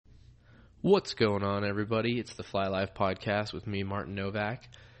What's going on, everybody? It's the Fly Life Podcast with me, Martin Novak.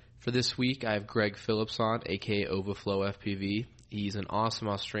 For this week, I have Greg Phillips on, a.k.a. Ovaflo FPV. He's an awesome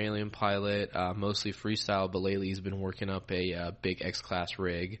Australian pilot, mostly freestyle, but lately he's been working up a big X-Class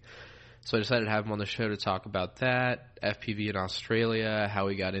rig. So I decided to have him on the show to talk about that, FPV in Australia, how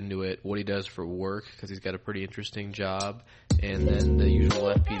he got into it, what he does for work, because he's got a pretty interesting job, and then the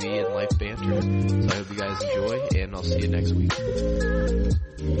usual FPV and life banter. So I hope you guys enjoy, and I'll see you next week.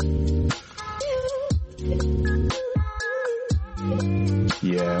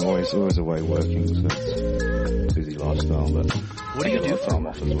 Yeah, always away working, so it's a busy lifestyle, but what do you do time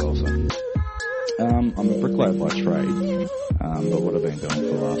off as well, so. I'm a bricklayer by trade, but what I've been doing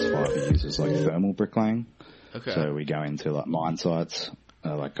for the last 5 years is like thermal bricklaying. Okay. So we go into like mine sites,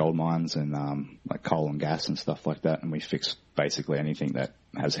 like gold mines and like coal and gas and stuff like that, and we fix basically anything that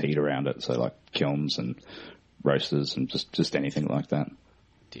has heat around it, so like kilns and roasters and just anything like that.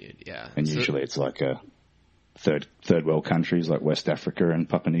 Dude, yeah. And usually it's like a third world countries like West Africa and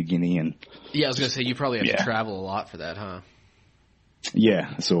Papua New Guinea and yeah, I was gonna say you probably have to travel a lot for that, huh?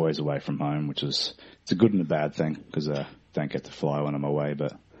 Yeah, it's always away from home, which is it's a good and a bad thing because I don't get to fly when I'm away,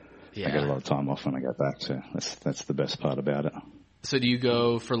 but I get a lot of time off when I get back, so that's the best part about it. So do you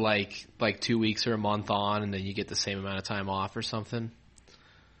go for like 2 weeks or a month on, and then you get the same amount of time off or something?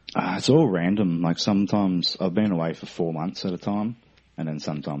 It's all random. Like sometimes I've been away for 4 months at a time. And then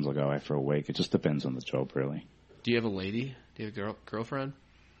sometimes I'll go away for a week. It just depends on the job, really. Do you have a lady? Do you have a girlfriend?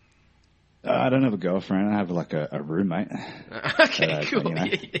 I don't have a girlfriend. I have like a roommate. Okay, cool. You know.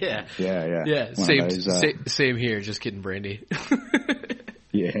 Yeah. Same here. Just kidding, Brandy.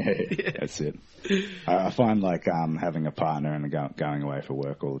 yeah, that's it. I find like having a partner and going away for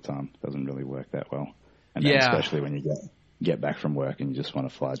work all the time doesn't really work that well. And then especially when you get back from work and you just want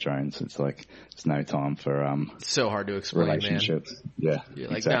to fly drones. It's like it's no time for it's so hard to explain, relationships. Man. Yeah, you're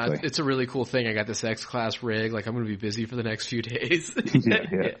like, exactly. Nah, it's a really cool thing. I got this X-Class rig. Like I'm going to be busy for the next few days.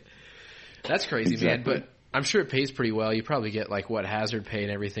 yeah. That's crazy, man. But I'm sure it pays pretty well. You probably get like hazard pay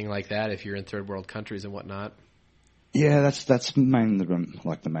and everything like that if you're in third world countries and whatnot. Yeah, that's mainly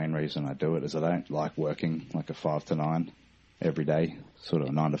like the main reason I do it is I don't like working like a 5 to 9 every day, sort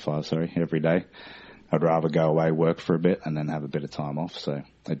of 9 to 5, every day. I'd rather go away, work for a bit, and then have a bit of time off. So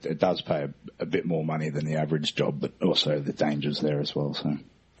it does pay a bit more money than the average job, but also the dangers there as well. So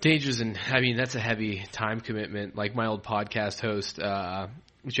dangers, and I mean that's a heavy time commitment. Like my old podcast host,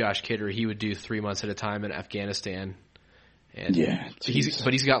 Josh Kidder, he would do 3 months at a time in Afghanistan. And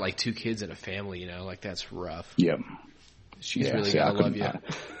he's got like 2 kids and a family. You know, like that's rough. Yep. She's really gotta love you.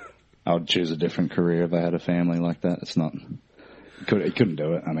 I would choose a different career if I had a family like that. It's not. He couldn't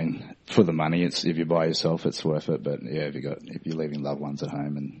do it. I mean, for the money, if you're by yourself, it's worth it. But yeah, if you're leaving loved ones at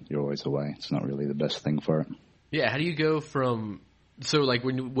home and you're always away, it's not really the best thing for it. Yeah. How do you go from? So like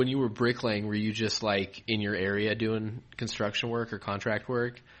when you were bricklaying, were you just like in your area doing construction work or contract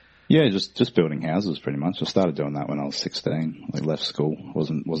work? Yeah, just building houses pretty much. I started doing that when I was 16. I left school.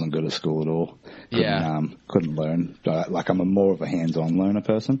 wasn't good at school at all. Couldn't learn. I'm more of a hands-on learner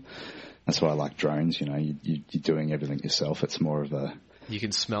person. That's why I like drones. You know, you're doing everything yourself. It's more of a... You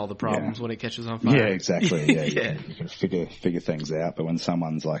can smell the problems when it catches on fire. Yeah, exactly. Yeah, you can figure things out. But when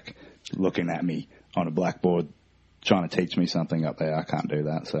someone's like looking at me on a blackboard trying to teach me something up there, I can't do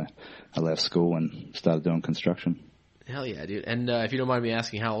that. So I left school and started doing construction. Hell yeah, dude. And if you don't mind me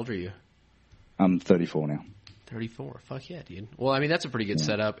asking, how old are you? I'm 34 now. 34. Fuck yeah, dude. Well, I mean, that's a pretty good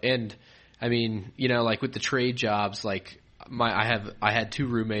setup. And, I mean, you know, like with the trade jobs, like... I had 2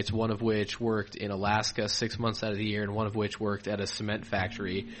 roommates, one of which worked in Alaska 6 months out of the year and one of which worked at a cement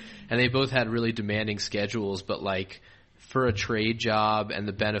factory. And they both had really demanding schedules, but like for a trade job and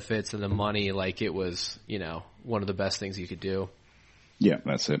the benefits and the money, like it was, you know, one of the best things you could do. Yeah,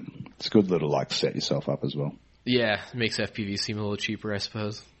 that's it. It's a good little like set yourself up as well. Yeah, it makes FPV seem a little cheaper, I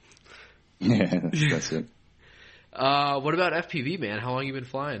suppose. Yeah, that's it. What about FPV, man? How long have you been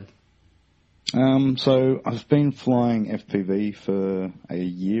flying? So I've been flying FPV for a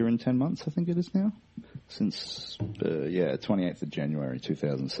year and 10 months, I think it is now. Since, 28th of January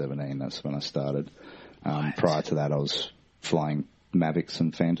 2017, that's when I started. Prior to that, I was flying Mavics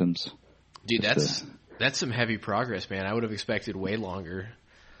and Phantoms. Dude, that's some heavy progress, man. I would have expected way longer.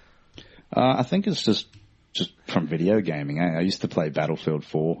 I think it's just from video gaming. I used to play Battlefield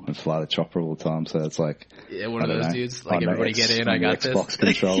 4 and fly the chopper all the time, so it's like... Yeah, one of those dudes, like everybody get in, I got this. Xbox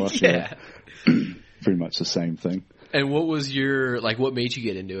controller. yeah. Pretty much the same thing. And what was what made you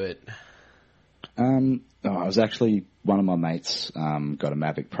get into it? I was actually, one of my mates got a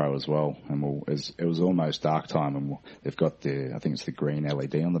Mavic Pro as well, and it was almost dark time, and they've got I think it's the green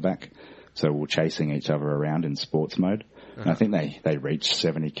LED on the back, so we're chasing each other around in sports mode. And I think they reach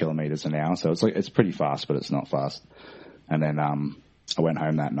 70 kilometers an hour. So it's pretty fast, but it's not fast. And then, I went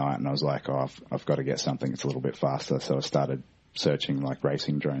home that night and I was like, oh, I've got to get something that's a little bit faster. So I started searching like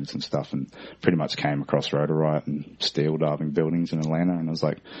racing drones and stuff, and pretty much came across Rotorite and steel diving buildings in Atlanta. And I was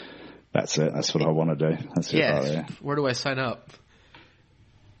like, that's it. That's what I want to do. That's it right there. Where do I sign up?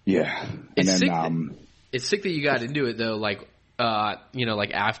 Yeah. It's sick that you got into it though. Like,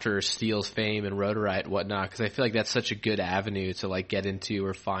 like after Steel's fame and Rotorite and whatnot, because I feel like that's such a good avenue to like get into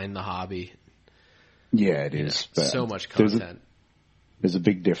or find the hobby. Yeah, it is. So much content. There's a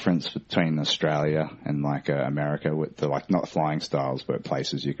big difference between Australia and like America with the like not flying styles, but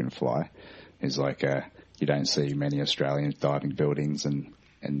places you can fly. Is like you don't see many Australians diving buildings and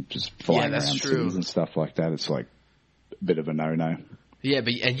just flying around cities and stuff like that. It's like a bit of a no-no. Yeah,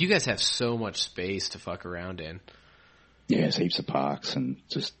 and you guys have so much space to fuck around in. Yeah, there's heaps of parks and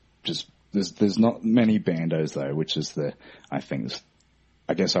just there's not many bandos though, which is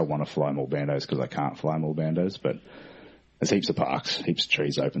I guess I want to fly more bandos because I can't fly more bandos, but there's heaps of parks, heaps of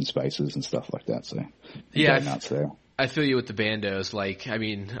trees, open spaces and stuff like that. So yeah, nuts there. I feel you with the bandos. Like, I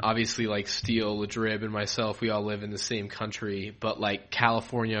mean, obviously like Steele, Ladrib, and myself, we all live in the same country, but like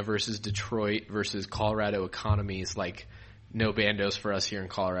California versus Detroit versus Colorado economies, like no bandos for us here in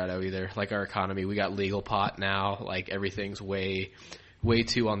Colorado either. Like our economy, we got legal pot now. Like everything's way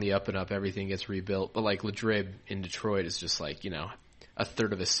too on the up and up. Everything gets rebuilt. But like Ladrib in Detroit is just like, a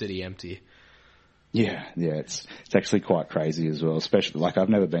third of a city empty. Yeah, it's actually quite crazy as well. Especially like I've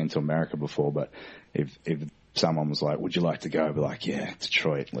never been to America before, but if someone was like, "Would you like to go?" I'd be like, "Yeah,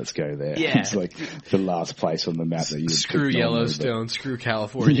 Detroit, let's go there." Yeah, it's like the last place on the map that you would screw Yellowstone, screw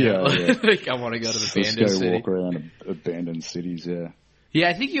California. Yeah. Like, I want to go to the Bando City. City. Walk around abandoned cities. Yeah. Yeah,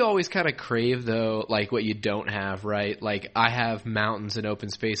 I think you always kind of crave though, like what you don't have, right? Like I have mountains and open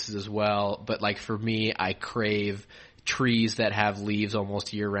spaces as well, but like for me, I crave trees that have leaves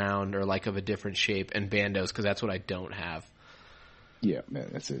almost year round or like of a different shape, and bandos because that's what I don't have. Yeah,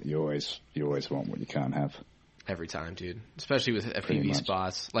 that's it. You always want what you can't have. Every time, dude. Especially with FPV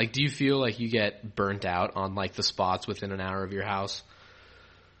spots. Like, do you feel like you get burnt out on like the spots within an hour of your house?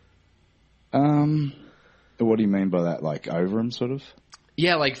 What do you mean by that? Like over them, sort of?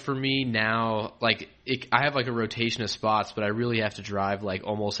 Yeah, like for me now, like I have like a rotation of spots, but I really have to drive like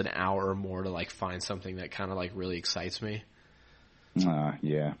almost an hour or more to like find something that kind of like really excites me.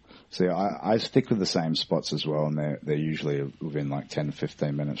 Yeah. See, I stick with the same spots as well, and they're usually within like 10 to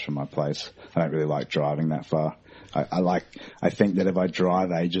 15 minutes from my place. I don't really like driving that far. I think that if I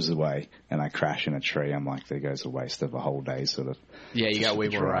drive ages away and I crash in a tree, I'm like, there goes a waste of a whole day, sort of. Yeah, you got way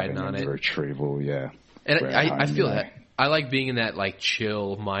more riding on it. Retrieval, yeah. And I feel that. I like being in that like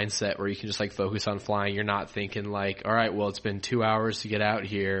chill mindset where you can just like focus on flying. You're not thinking like, all right, well, it's been 2 hours to get out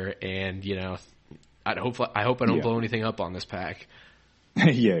here, and I hope I don't blow anything up on this pack.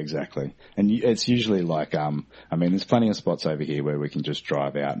 Yeah, exactly. And it's usually like, there's plenty of spots over here where we can just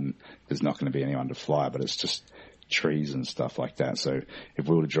drive out and there's not going to be anyone to fly, but it's just trees and stuff like that. So if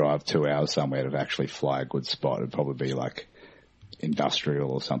we were to drive 2 hours somewhere to actually fly a good spot, it'd probably be like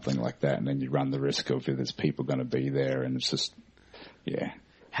industrial or something like that. And then you run the risk of if there's people going to be there, and it's just, yeah.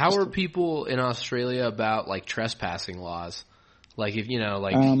 How are people in Australia about like trespassing laws? Like if,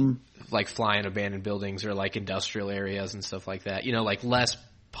 like flying abandoned buildings or like industrial areas and stuff like that, like less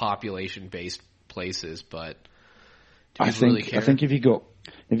population based places, but do people really care? I think if you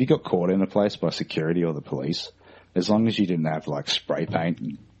got caught in a place by security or the police, as long as you didn't have like spray paint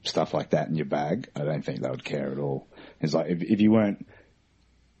and stuff like that in your bag, I don't think they would care at all. It's like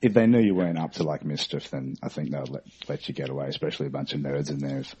if they knew you weren't up to like mischief, then I think they'll let you get away. Especially a bunch of nerds in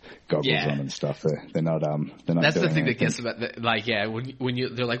there with goggles on and stuff. They're not. That's the thing anything. that gets about when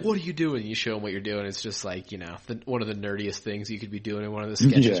they're like, "What are you doing?" You show them what you're doing. It's just like one of the nerdiest things you could be doing in one of the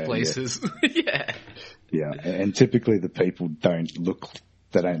sketchiest places. Yeah. Yeah, and typically the people don't look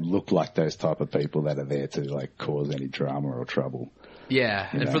like those type of people that are there to like cause any drama or trouble. Yeah,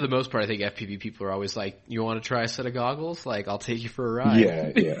 and for the most part, I think FPV people are always like, "You want to try a set of goggles? Like, I'll take you for a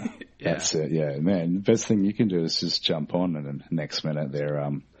ride." Yeah. That's it. Yeah, man. The best thing you can do is just jump on, and then next minute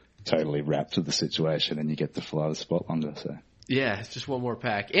they're totally wrapped with the situation, and you get to fly the spot longer. So yeah, it's just one more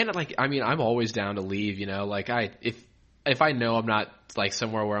pack. And I'm always down to leave. Like if I know I'm not like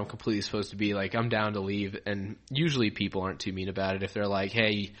somewhere where I'm completely supposed to be, like I'm down to leave. And usually people aren't too mean about it. If they're like,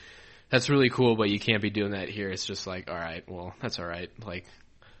 "Hey, that's really cool, but you can't be doing that here." It's just like, all right, well, that's all right. Like,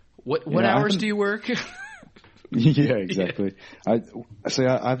 what hours do you work? Yeah, exactly.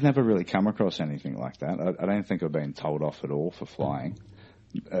 Yeah. I've never really come across anything like that. I don't think I've been told off at all for flying.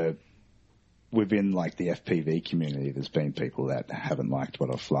 within like the FPV community, there's been people that haven't liked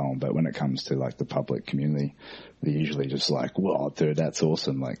what I've flown, but when it comes to like the public community, they're usually just like, "Wow, dude, that's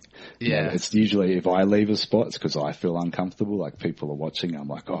awesome!" Like, yeah, it's usually if I leave a spot, it's because I feel uncomfortable. Like people are watching, I'm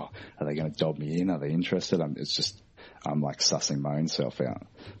like, "Oh, are they going to dob me in? Are they interested?" I'm like sussing my own self out,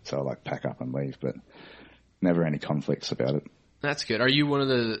 so I like pack up and leave, but never any conflicts about it. That's good. Are you one of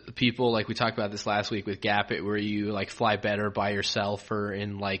the people, like we talked about this last week with Gap It, where you like fly better by yourself or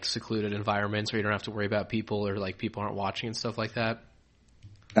in like secluded environments where you don't have to worry about people or like people aren't watching and stuff like that?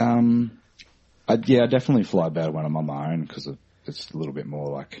 I definitely fly better when I'm on my own because it's a little bit more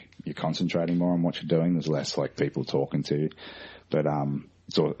like you're concentrating more on what you're doing. There's less like people talking to you, but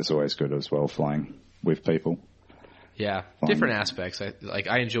it's always good as well flying with people. Yeah, different aspects.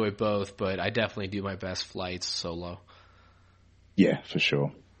 I enjoy both, but I definitely do my best flights solo. Yeah, for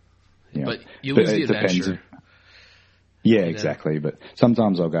sure. Yeah. But you lose the adventure. Yeah, exactly. But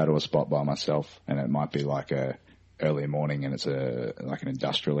sometimes I'll go to a spot by myself, and it might be like a early morning, and it's like an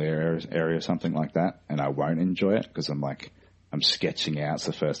industrial area or something like that, and I won't enjoy it because I'm sketching out. It's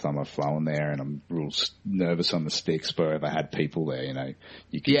the first time I've flown there, and I'm real nervous on the sticks. But if I had people there,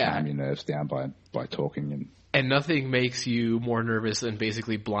 you can calm your nerves down by talking And nothing makes you more nervous than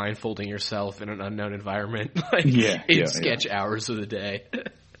basically blindfolding yourself in an unknown environment, sketch hours of the day.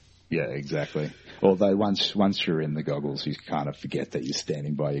 Yeah, exactly. Although once you're in the goggles, you kind of forget that you're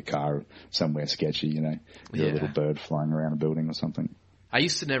standing by your car somewhere sketchy, You're a little bird flying around a building or something. I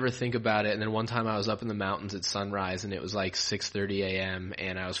used to never think about it, and then one time I was up in the mountains at sunrise, and it was like 6:30 a.m.,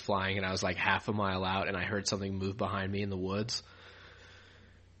 and I was flying, and I was like half a mile out, and I heard something move behind me in the woods.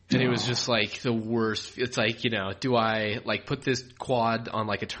 And it was just like the worst. It's like, do I like put this quad on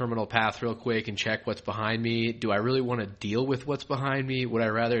like a terminal path real quick and check what's behind me? Do I really want to deal with what's behind me? Would I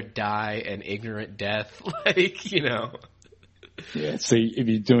rather die an ignorant death? Yeah, see, if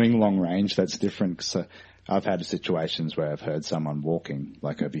you're doing long range, that's different. Cause I've had situations where I've heard someone walking,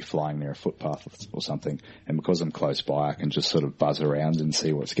 like I'd be flying near a footpath or something, and because I'm close by, I can just sort of buzz around and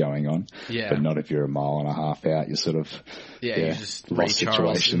see what's going on. Yeah. But not if you're a mile and a half out. You're sort of you're just Ray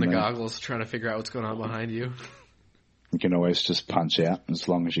Charles in the goggles trying to figure out what's going on behind you. You can always just punch out as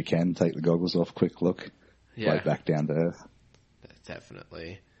long as you can. Take the goggles off, quick look, fly back down to earth.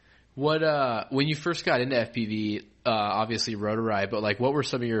 Definitely. What when you first got into FPV, obviously rotor ride, but like what were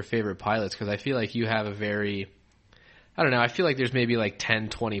some of your favorite pilots? Because I feel like you have I feel like there's maybe like 10,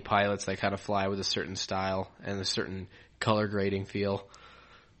 20 pilots that kind of fly with a certain style and a certain color grading feel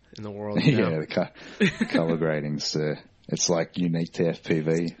in the world. Yeah, the color grading's it's like unique to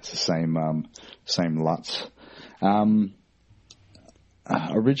FPV. It's the same LUTs.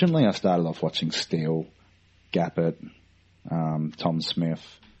 Originally I started off watching Steele, Gappert, Tom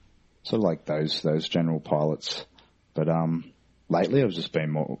Smith, sort of like those general pilots. But lately I've just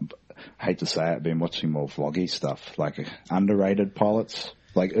been more, I hate to say it, I've been watching more vloggy stuff, like underrated pilots.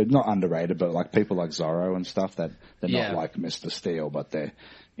 Like, not underrated, but like people like Zorro and stuff that they're not like Mr. Steele, but they're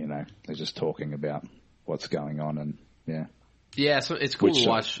just talking about what's going on and Yeah, so it's cool to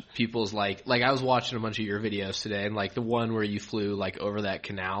watch people's like I was watching a bunch of your videos today, and like the one where you flew like over that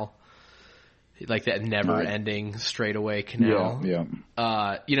canal, like that never-ending straightaway canal. Yeah.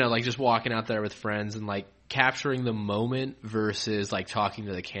 Like just walking out there with friends and like capturing the moment versus like talking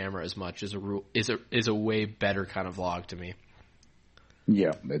to the camera as much is a way better kind of vlog to me.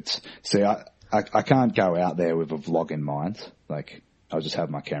 Yeah, I can't go out there with a vlog in mind. Like I'll just have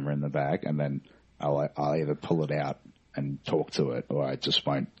my camera in the bag and then I'll either pull it out and talk to it, or I just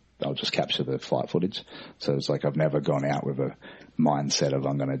won't. I'll just capture the flight footage. So it's like I've never gone out with a mindset of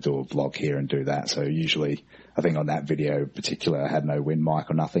I'm going to do a vlog here and do that. So usually, I think on that video in particular, I had no wind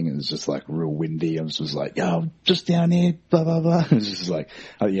mic or nothing. It was just like real windy. I was just like, just down here, blah, blah, blah. It was just like,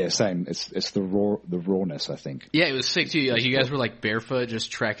 same. It's the rawness, I think. Yeah, it was sick too. Like you guys were like barefoot,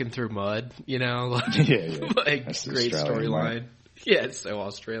 just trekking through mud, Like, like great storyline. Yeah, it's so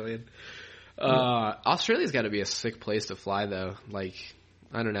Australian. Australia's got to be a sick place to fly though. Like,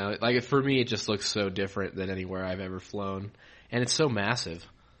 I don't know. Like for me, it just looks so different than anywhere I've ever flown, and it's so massive.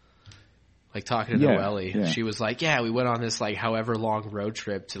 Like talking to Noelle, she was like, "Yeah, we went on this like however long road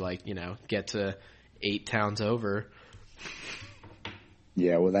trip to like get to 8 towns over."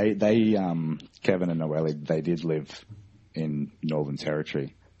 Yeah, well, they Kevin and Noelle, they did live in Northern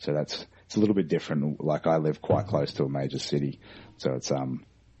Territory, so it's a little bit different. Like I live quite close to a major city, so it's the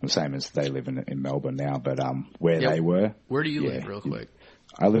same as they live in Melbourne now. But where they were, where do you live, real quick?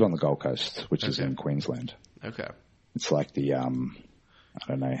 I live on the Gold Coast, which is in Queensland. Okay. It's like the, I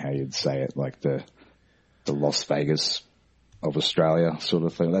don't know how you'd say it, like the Las Vegas of Australia sort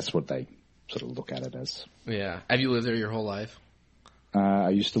of thing. That's what they sort of look at it as. Yeah. Have you lived there your whole life? I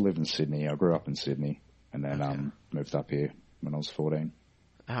used to live in Sydney. I grew up in Sydney and then moved up here when I was 14.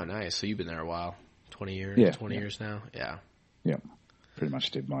 Oh, nice. So you've been there a while. 20 years? Yeah. 20 years now? Yeah. Yeah. Pretty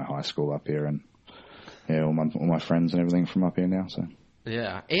much did my high school up here and all my friends and everything from up here now. So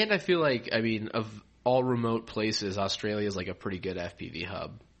yeah. And I feel like, I mean, of all remote places, Australia is like a pretty good FPV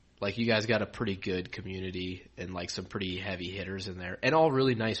hub. Like you guys got a pretty good community and like some pretty heavy hitters in there and all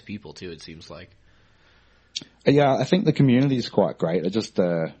really nice people too, it seems like. Yeah, I think the community is quite great. It just,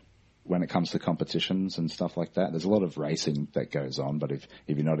 when it comes to competitions and stuff like that, there's a lot of racing that goes on, but if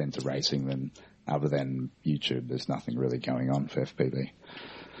you're not into racing, then other than YouTube, there's nothing really going on for FPV.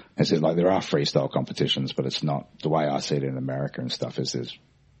 Is it like there are freestyle competitions, but it's not the way I see it in America and stuff. Is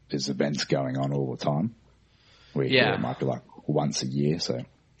there's events going on all the time. It might be like once a year. So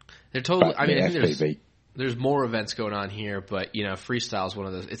they're totally. I mean, I think FPV, there's more events going on here, but you know, freestyle is one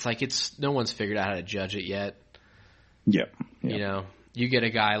of those. It's like no one's figured out how to judge it yet. Yep. You know, you get a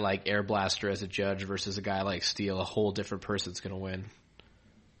guy like Air Blaster as a judge versus a guy like Steel, a whole different person's going to win.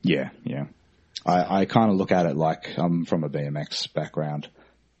 Yeah. I kind of look at it like I'm from a BMX background,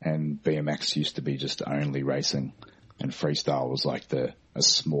 and BMX used to be just only racing, and freestyle was like a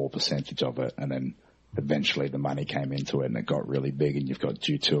small percentage of it, and then eventually the money came into it and it got really big, and you've got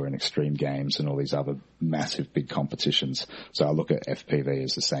Dew Tour and Extreme Games and all these other massive big competitions. So I look at FPV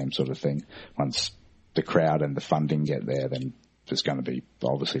as the same sort of thing. Once the crowd and the funding get there, then there's going to be,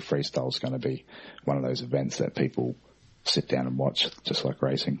 obviously freestyle is going to be one of those events that people sit down and watch, just like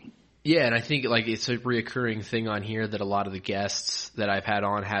racing. Yeah, and I think like it's a reoccurring thing on here that a lot of the guests that I've had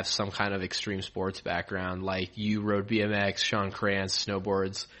on have some kind of extreme sports background. Like you rode BMX, Sean Krantz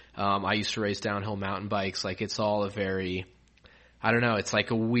snowboards. I used to race downhill mountain bikes. Like it's all a very, I don't know, it's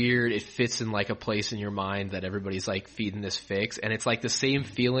like a weird, it fits in like a place in your mind that everybody's like feeding this fix. And it's like the same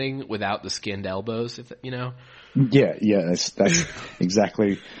feeling without the skinned elbows, if you know? Yeah, that's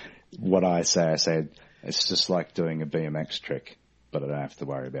exactly what I say. I said, it's just like doing a BMX trick, but I don't have to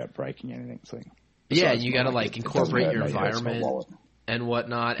worry about breaking anything. So yeah, you got to like incorporate your environment and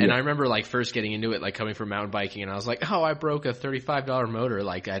whatnot. And I remember like first getting into it, like coming from mountain biking, and I was like, oh, I broke a $35 motor.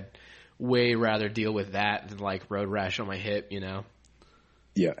 Like I'd way rather deal with that than like road rash on my hip, you know?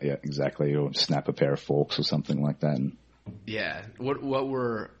 Yeah, exactly. Or snap a pair of forks or something like that. And yeah.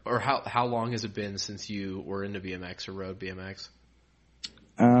 How long has it been since you were into BMX or rode BMX?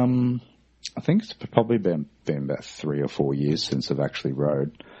 I think it's probably been about 3 or 4 years since I've actually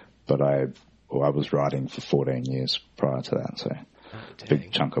rode, but I was riding for 14 years prior to that, so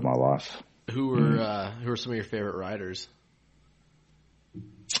big chunk of my life. Who were some of your favorite riders?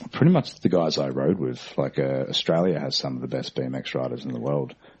 Pretty much the guys I rode with. Like Australia has some of the best BMX riders in the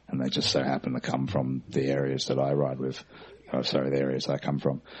world, and they just so happen to come from the areas that I ride with. The areas I come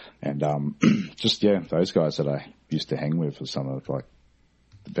from, and those guys that I used to hang with were some of like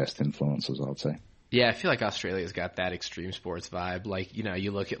the best influences, I'd say. Yeah, I feel like Australia's got that extreme sports vibe. Like, you know, you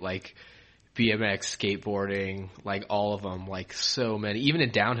look at like BMX, skateboarding, like all of them, like so many. Even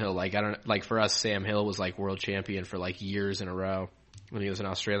in downhill, like for us, Sam Hill was like world champion for like years in a row when he was an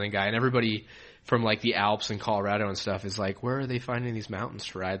Australian guy, and everybody from like the Alps and Colorado and stuff is like, where are they finding these mountains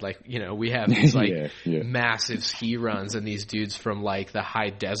to ride? Like, you know, we have these like massive ski runs, and these dudes from like the high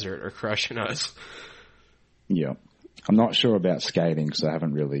desert are crushing us. Yeah. I'm not sure about skating because I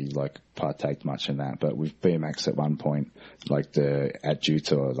haven't really like partaked much in that, but with BMX at one point, like at Dew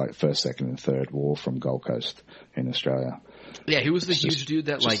Tour, like first, second and third wall from Gold Coast in Australia. Yeah, he was the huge dude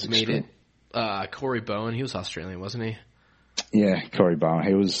that like made it. Corey Bowen, he was Australian, wasn't he? Yeah, Corey Bowen.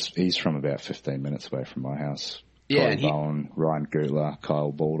 He's from about 15 minutes away from my house. Yeah, Corey Bowen, Ryan Gutler,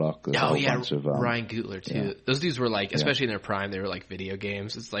 Kyle Baldock. Bunch of, Ryan Gutler too. Yeah. Those dudes were like, especially in their prime, they were like video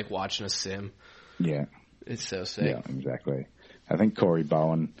games. It's like watching a sim. Yeah. It's so sick. Yeah, exactly. I think Corey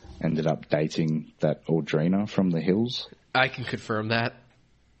Bowen ended up dating that Audrina from the Hills. I can confirm that.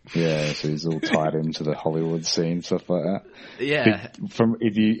 Yeah, so he's all tied into the Hollywood scene, stuff like that. Yeah. But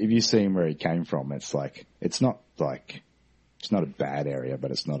if you see him where he came from, it's not a bad area, but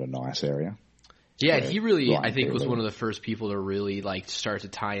it's not a nice area. Yeah, he really, I think, was one of the first people to really like start to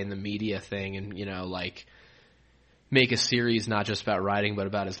tie in the media thing, and you know, like make a series not just about riding, but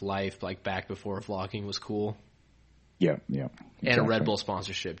about his life, like back before vlogging was cool. Yeah. Exactly. And a Red Bull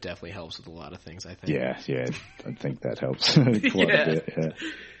sponsorship definitely helps with a lot of things, I think. Yeah, I think that helps quite a bit. Yeah.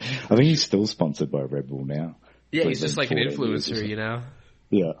 I think he's still sponsored by Red Bull now. Yeah, he's just like an influencer, you know?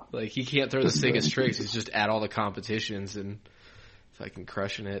 Yeah. Like, he can't throw the sickest tricks. He's just at all the competitions and fucking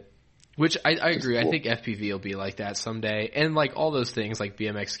crushing it. Which, I agree. I think FPV will be like that someday. And, like, all those things, like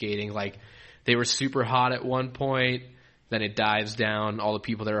BMX skating, like, they were super hot at one point, then it dives down, all the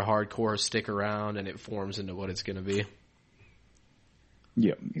people that are hardcore stick around, and it forms into what it's going to be.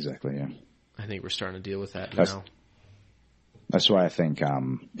 Yeah, exactly. Yeah, I think we're starting to deal with that that's, now. That's why I think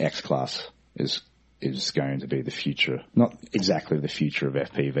X Class is going to be the future. Not exactly the future of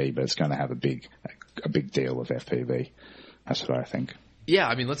FPV, but it's going to have a big deal of FPV. That's what I think. Yeah,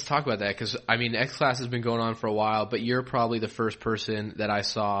 I mean, let's talk about that because, I mean, X-Class has been going on for a while, but you're probably the first person that I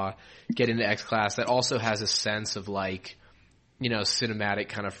saw get into X-Class that also has a sense of, like, you know, cinematic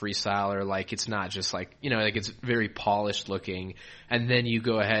kind of freestyler. Like, it's not just like, you know, like it's very polished looking. And then you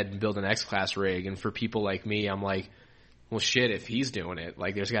go ahead and build an X-Class rig. And for people like me, I'm like, well, shit, if he's doing it,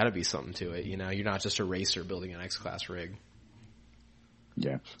 like, there's got to be something to it. You know, you're not just a racer building an X-Class rig.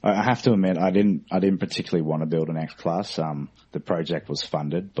 Yeah, I have to admit, I didn't particularly want to build an X Class. The project was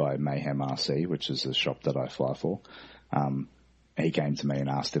funded by Mayhem RC, which is the shop that I fly for. He came to me and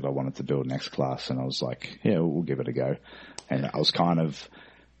asked if I wanted to build an X Class, and I was like, yeah, we'll give it a go. And I was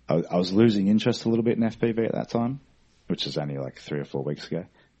I was losing interest a little bit in FPV at that time, which is only like 3 or 4 weeks ago.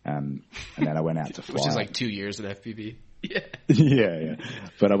 And then I went out to fly. Which is like 2 years in FPV. Yeah. yeah.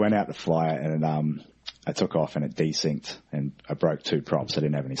 But I went out to fly it, and I took off and it desynced, and I broke 2 props. I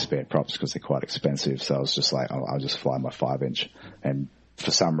didn't have any spare props because they're quite expensive. So I was just like, I'll just fly my 5-inch. And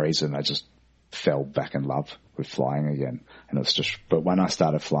for some reason, I just fell back in love with flying again. And it was just, but when I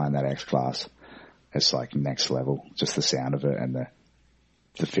started flying that X Class, it's like next level. Just the sound of it and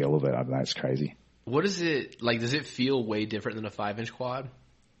the feel of it. I don't know. It's crazy. What is it like? Does it feel way different than a 5-inch quad?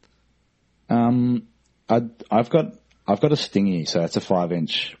 I've got a Stingy, so it's a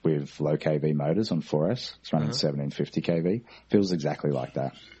 5-inch with low kV motors on 4S. It's running 1750 kV. Feels exactly like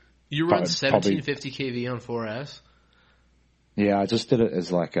that. You run 1750 kV on 4S? Yeah, I just did it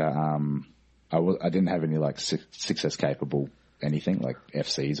as like a, I didn't have any like 6S capable anything, like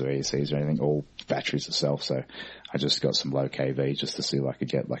FCs or ESCs or anything, all batteries itself, so I just got some low kV just to see if I could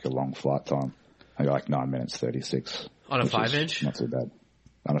get like a long flight time. I got like 9 minutes 36. On a 5-inch? Not too bad.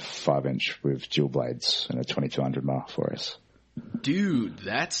 On a 5-inch with dual blades and a 2200 mAh 4S. Dude,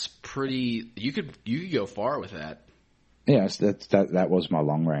 that's pretty. You could go far with that. Yeah, that was my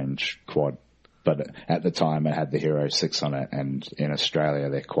long range quad, but at the time it had the Hero 6 on it, and in Australia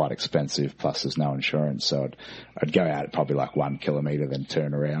they're quite expensive. Plus, there's no insurance, so I'd go out at probably like 1 kilometer, then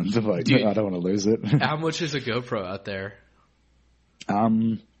turn around. Like, dude, I don't want to lose it. How much is a GoPro out there?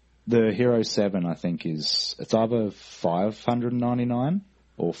 The Hero 7, I think it's either $599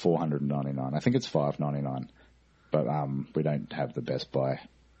 or $499. I think it's $599, but we don't have the Best Buy.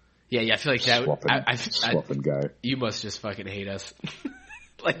 Yeah, I feel like that. Swap and go. You must just fucking hate us.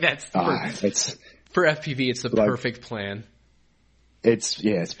 Like that's for FPV. It's the perfect plan.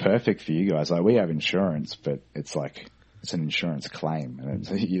 It's perfect for you guys. Like we have insurance, but it's like it's an insurance claim, and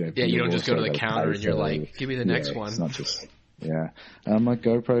it's, you don't just go to the counter and you're like, give me the next one. It's not just. Yeah. My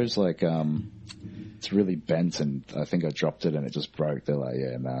GoPro's like, it's really bent, and I think I dropped it and it just broke. They're like,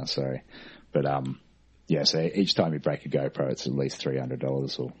 yeah, nah, sorry. But, yeah, so each time you break a GoPro, it's at least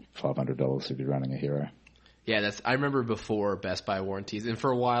 $300 or $500 if you're running a Hero. Yeah, I remember before Best Buy warranties, and for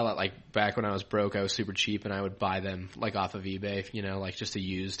a while, like back when I was broke, I was super cheap and I would buy them like off of eBay, like just a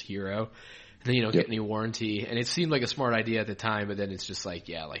used Hero. And then, get any warranty. And it seemed like a smart idea at the time, but then it's just like,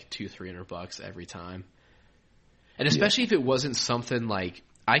 yeah, like $200-$300 every time. And especially if it wasn't something like,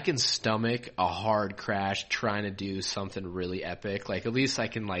 I can stomach a hard crash trying to do something really epic. Like, at least I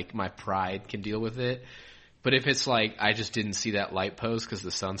can, like, my pride can deal with it. But if it's like, I just didn't see that light post because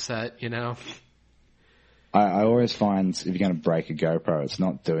the sunset, I always find if you're going to break a GoPro, it's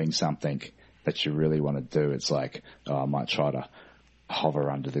not doing something that you really want to do. It's like, I might try to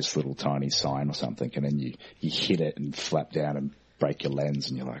hover under this little tiny sign or something, and then you hit it and flap down and break your lens,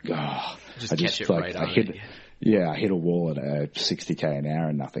 and you're like, Just catch it right on it. Yeah, I hit a wall at 60k an hour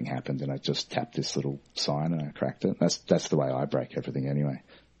and nothing happened, and I just tapped this little sign and I cracked it. That's the way I break everything anyway.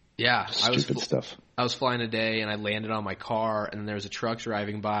 Yeah, stupid stuff. I was flying a day and I landed on my car, and then there was a truck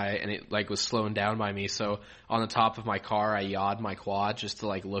driving by and it like was slowing down by me. So on the top of my car, I yawed my quad just to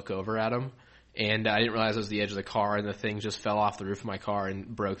like look over at him. And I didn't realize it was the edge of the car, and the thing just fell off the roof of my car and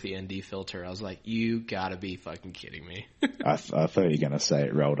broke the ND filter. I was like, you gotta be fucking kidding me. I thought you were going to say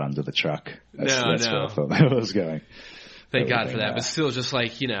it rolled under the truck. That's no. Where I thought that was going. Thank God for that. But still, just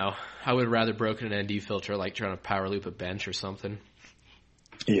like, I would have rather broken an ND filter like trying to power loop a bench or something.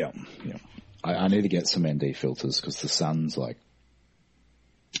 Yeah. I need to get some ND filters because the sun's like,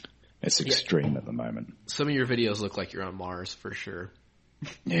 it's extreme at the moment. Some of your videos look like you're on Mars for sure.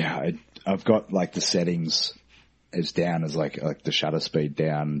 Yeah, I've got like the settings as down as like the shutter speed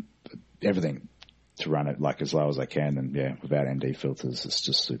down, everything to run it like as low as I can, and yeah, without ND filters, it's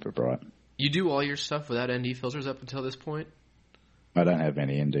just super bright. You do all your stuff without ND filters up until this point? I don't have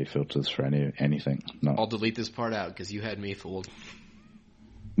any ND filters for anything. No. I'll delete this part out because you had me fooled.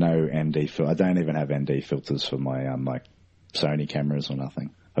 no ND filter. I don't even have ND filters for my like Sony cameras or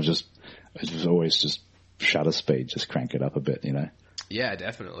nothing. It was always just shutter speed, just crank it up a bit, you know. Yeah,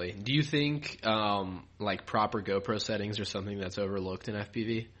 definitely. Do you think like proper GoPro settings are something that's overlooked in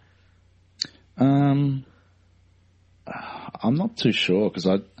FPV? I'm not too sure because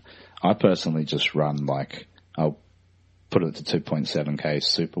I personally just run like I'll put it to 2.7K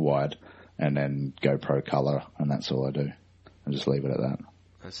super wide and then GoPro color, and that's all I do. I just leave it at that.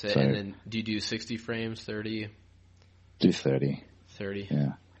 That's it. So, and then do you do 60 frames, 30? Do 30. 30.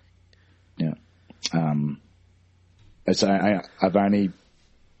 Yeah. Yeah. I've only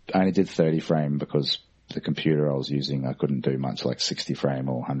did 30 frame because the computer I was using, I couldn't do much like 60 frame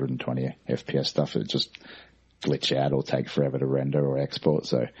or 120 FPS stuff. It just glitch out or take forever to render or export.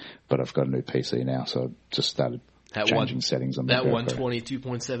 So, but I've got a new PC now, so I just started changing settings on that 120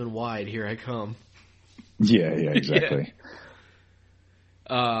 2.7 wide. Here I come. Yeah, exactly.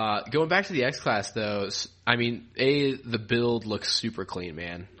 Going back to the X Class though, I mean, the build looks super clean,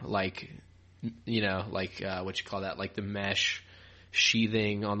 man. Like, you know, like what you call that, like the mesh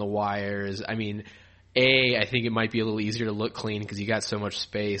sheathing on the wires. I mean, I think it might be a little easier to look clean because you got so much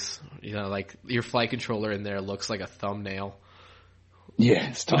space. You know, like your flight controller in there looks like a thumbnail. Yeah,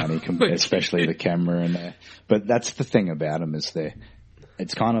 it's tiny, especially the camera in there. But that's the thing about them is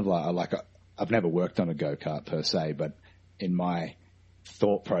it's kind of like I've never worked on a go-kart per se, but in my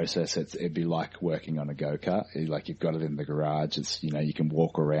thought process, it'd be like working on a go-kart. Like you've got it in the garage. It's, you know, you can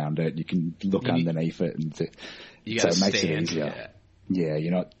walk around it, you can look underneath it, and so it makes it easier. Yeah,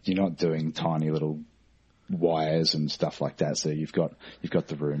 you're not doing tiny little wires and stuff like that. So you've got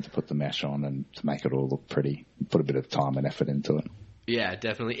the room to put the mesh on and to make it all look pretty. Put a bit of time and effort into it. Yeah,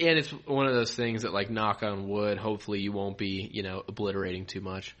 definitely. And it's one of those things that, like, knock on wood, hopefully you won't be, you know, obliterating too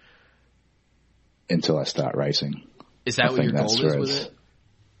much. Until I start racing. Is that what your goal is with it?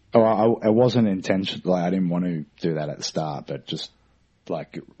 Oh, I wasn't intentional. Like, I didn't want to do that at the start, but just,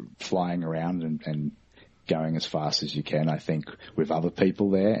 like, flying around and going as fast as you can, I think, with other people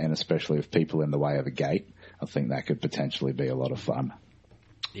there, and especially with people in the way of a gate, I think that could potentially be a lot of fun.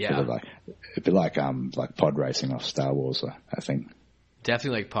 Yeah. It'd be like pod racing off Star Wars, I think.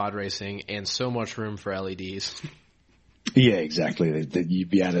 Definitely like pod racing, and so much room for LEDs. Yeah, exactly. You'd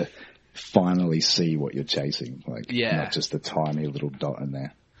be able to finally see what you're chasing. Like, not just a tiny little dot in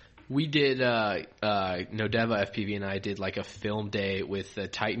there. We did, Nodeva FPV and I did like a film day with the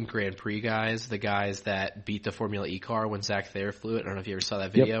Titan Grand Prix guys, the guys that beat the Formula E car when Zach Thayer flew it. I don't know if you ever saw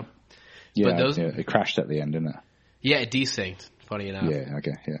that video. Yep. Yeah, it crashed at the end, didn't it? Yeah, it desynced, funny enough. Yeah,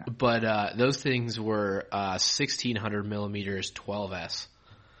 okay, yeah. But those things were 1600 millimeters 12S.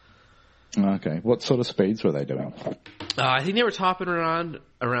 Okay. What sort of speeds were they doing? I think they were topping around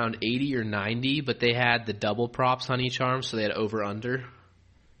 80 or 90, but they had the double props on each arm, so they had over-under.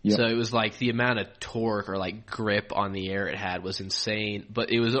 Yep. So it was like the amount of torque or like grip on the air it had was insane,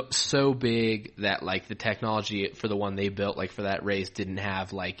 but it was so big that like the technology for the one they built, like for that race, didn't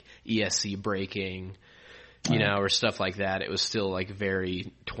have like ESC braking, you know, or stuff like that. It was still like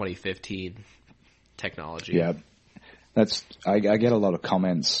very 2015 technology. Yeah. I get a lot of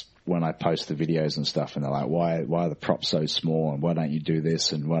comments when I post the videos and stuff, and they're like, why are the props so small, and why don't you do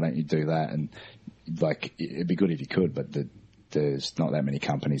this, and why don't you do that? And like, it'd be good if you could, but there's not that many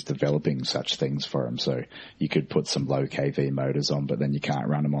companies developing such things for them. So you could put some low KV motors on, but then you can't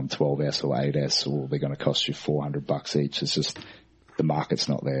run them on 12S or 8S, or they're going to cost you $400 each. It's just the market's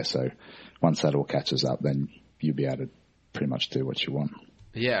not there. So once that all catches up, then you'll be able to pretty much do what you want.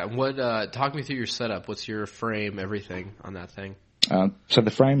 Yeah. Talk me through your setup. What's your frame, everything on that thing? So the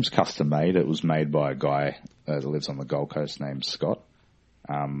frame's custom made. It was made by a guy that lives on the Gold Coast named Scott.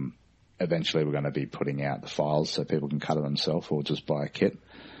 Eventually we're going to be putting out the files so people can cut it themselves or just buy a kit.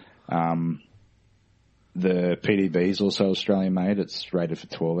 The PDB is also Australian made. It's rated for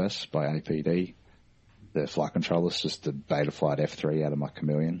 12S by APD. The flight controller is just a Betaflight F3 out of my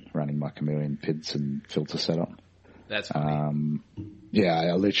Chameleon, running my Chameleon PIDs and filter setup. That's funny. Yeah,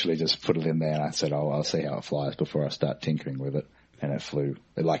 I literally just put it in there and I said, I'll see how it flies before I start tinkering with it. And it flew.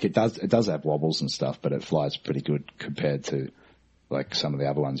 Like, it does have wobbles and stuff, but it flies pretty good compared to like some of the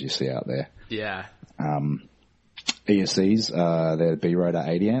other ones you see out there. Yeah. ESCs, they're B-Rotor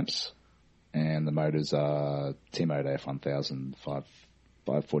 80 amps, and the motors are T-Motor F1000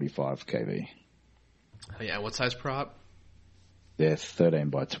 545 kV. Oh, yeah. What size prop? They're 13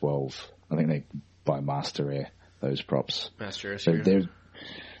 by 12. I think they buy Master Air, those props. Master Air. So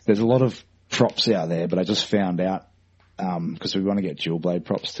there's a lot of props out there, but I just found out, because we want to get dual blade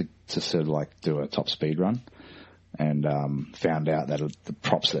props to sort of like do a top speed run. And found out that the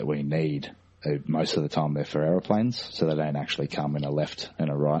props that we need most of the time they're for aeroplanes, so they don't actually come in a left and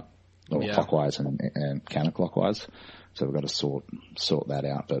a right, or clockwise and counterclockwise. So we've got to sort that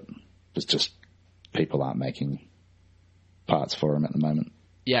out, but it's just people aren't making parts for them at the moment.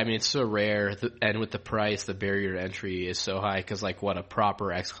 Yeah, I mean, it's so rare, and with the price, the barrier to entry is so high, because, like, what, a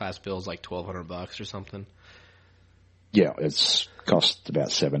proper X-Class bill is like $1,200 or something? Yeah, it's cost about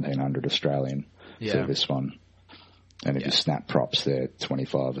 1,700 Australian for this one. And if you snap props, they're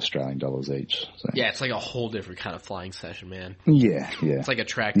 25 Australian dollars each. So. Yeah, it's like a whole different kind of flying session, man. Yeah. It's like a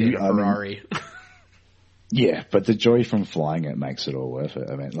track day in a Ferrari. Yeah, but the joy from flying it makes it all worth it.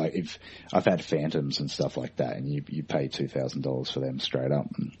 I mean, like, if I've had Phantoms and stuff like that, and you pay $2,000 for them straight up,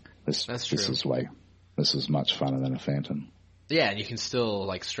 and this is much funner than a Phantom. Yeah, and you can still,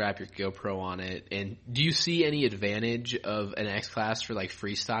 like, strap your GoPro on it. And do you see any advantage of an X-Class for, like,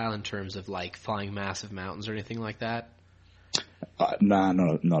 freestyle in terms of, like, flying massive mountains or anything like that? No,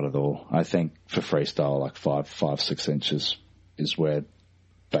 not at all. I think for freestyle, like 5-6 inches is where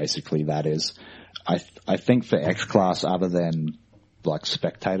basically that is. I think for X-Class, other than, like,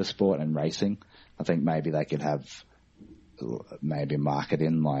 spectator sport and racing, I think maybe they could have maybe market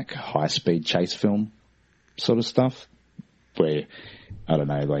in, like, high-speed chase film sort of stuff. Where, I don't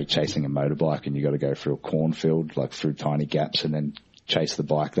know, like chasing a motorbike and you got to go through a cornfield, like through tiny gaps and then chase the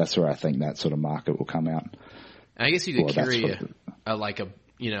bike. That's where I think that sort of market will come out. I guess you could carry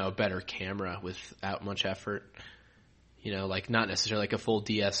a better camera without much effort. You know, like not necessarily like a full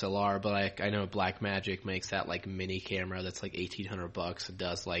DSLR, but like I know Blackmagic makes that like mini camera that's like $1,800. It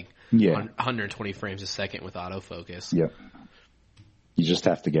does like 120 frames a second with autofocus. Yep. You just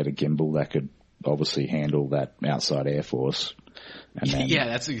have to get a gimbal that could obviously handle that outside air force. And then,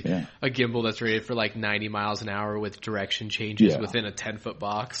 that's a gimbal that's rated for like 90 miles an hour with direction changes within a 10-foot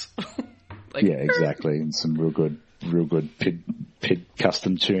box. Like, yeah, exactly. And some real good PID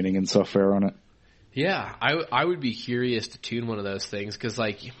custom tuning and software on it. Yeah, I would be curious to tune one of those things because,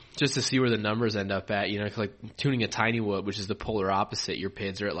 like, just to see where the numbers end up at, you know, like tuning a Tiny Whoop, which is the polar opposite, your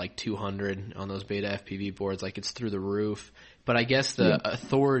PIDs are at like 200 on those beta FPV boards, like it's through the roof. But I guess the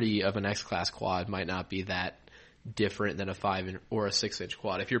authority of an X-Class quad might not be that different than a 5 or a 6-inch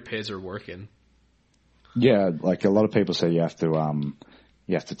quad if your PIDs are working. Yeah, like a lot of people say you have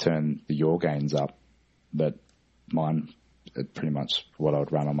to turn the yaw gains up, but mine, pretty much what I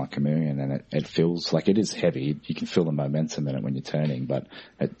would run on my Chameleon, and it feels like it is heavy. You can feel the momentum in it when you're turning, but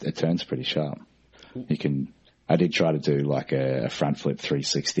it turns pretty sharp. I did try to do like a front flip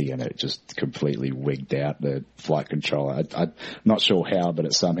 360 and it just completely wigged out the flight controller. I'm not sure how, but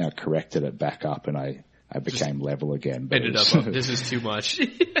it somehow corrected it back up and I became level again. But this is too much.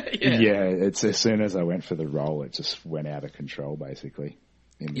 It's as soon as I went for the roll, it just went out of control basically.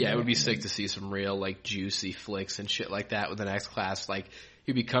 Yeah, it would be sick to see some real like juicy flicks and shit like that with an X-Class. Like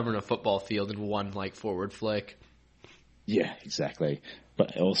you'd be covering a football field in one like forward flick. Yeah, exactly.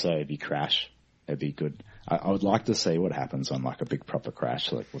 But also if you crash, it'd be good. I would like to see what happens on like a big proper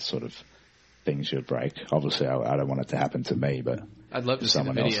crash, like what sort of things you'd break. Obviously, I don't want it to happen to me, but I'd love to see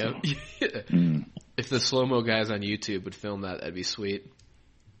the video. If the slow-mo guys on YouTube would film that, that'd be sweet.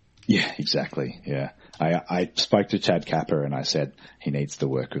 Yeah, exactly. Yeah. I spoke to Chad Kappa and I said he needs to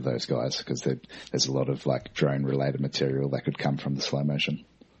work with those guys because there's a lot of like drone-related material that could come from the slow motion.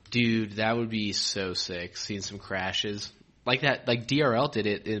 Dude, that would be so sick, seeing some crashes. Like that, like DRL did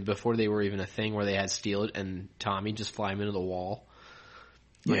it before they were even a thing where they had Steele and Tommy just fly him into the wall.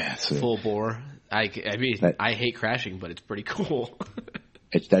 Like, full bore. I mean, I hate crashing, but it's pretty cool.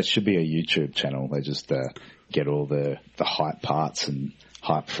 That should be a YouTube channel. They just get all the hype parts and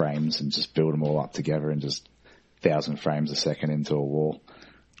hype frames and just build them all up together and just 1,000 frames a second into a wall.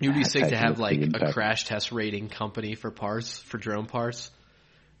 It would be sick to have like a crash test rating company for parts, for drone parts.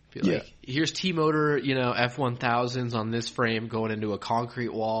 Be like, here's T-Motor, F1000s on this frame going into a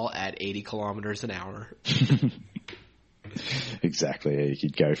concrete wall at 80 kilometers an hour. Exactly. You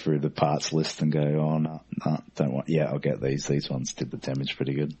could go through the parts list and go, oh, no, don't want. Yeah, I'll get these. These ones did the damage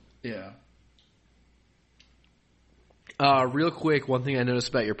pretty good. Yeah. Real quick, one thing I noticed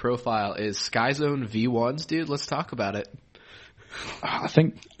about your profile is Skyzone V1s, dude. Let's talk about it. I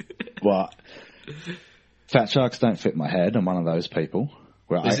think, Fat Sharks don't fit my head. I'm one of those people.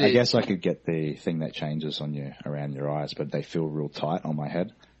 Well, I guess I could get the thing that changes on you around your eyes, but they feel real tight on my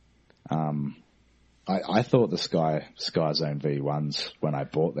head. I thought the Skyzone V1s when I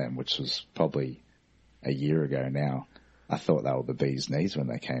bought them, which was probably a year ago now, I thought they were the bee's knees when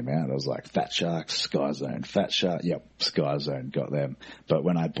they came out. I was like, Fat Sharks, Skyzone, Fat Shark, yep, Skyzone, got them. But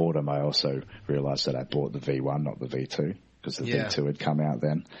when I bought them, I also realised that I bought the V1, not the V2, because the V2 had come out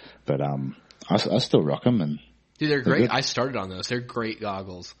then. But I still rock them. And dude, they're great. I started on those. They're great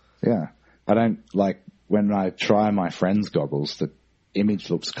goggles. Yeah. I don't like when I try my friend's goggles. The image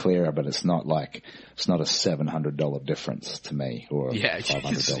looks clearer, but it's not a $700 difference to me, or a $500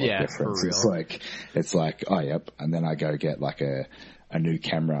 difference. For real. It's like, oh yep, and then I go get like a new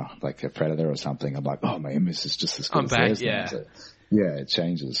camera, like a Predator or something. I'm like, oh, my image is just as good as theirs. Yeah. So, yeah, it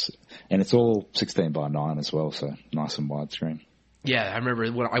changes, and it's all 16:9 as well, so nice and widescreen. Yeah, I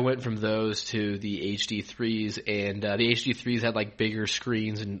remember when I went from those to the HD3s, and the HD3s had like bigger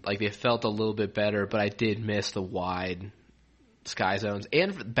screens and like they felt a little bit better, but I did miss the wide sky zones.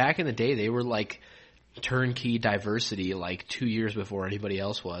 And back in the day, they were like turnkey diversity, like 2 years before anybody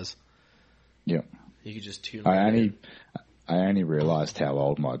else was. Yeah, you could just tune. I only realised how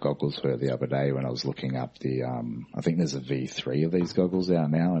old my goggles were the other day when I was looking up the. I think there's a V3 of these goggles out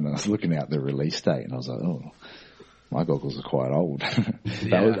now, and I was looking at the release date, and I was like, oh. My goggles are quite old.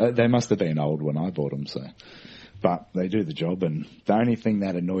 They must have been old when I bought them, so. But they do the job, and the only thing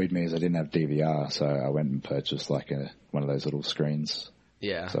that annoyed me is I didn't have DVR, so I went and purchased like one of those little screens.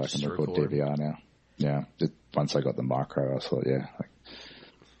 Yeah, so I can record DVR now. Yeah, once I got the micro, I thought,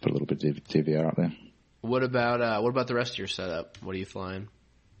 put a little bit of DVR up there. What about the rest of your setup? What are you flying?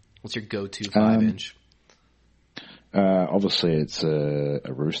 What's your go-to 5-inch? Obviously, it's a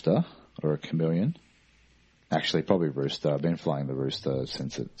Rooster or a Chameleon. Actually, probably Rooster. I've been flying the Rooster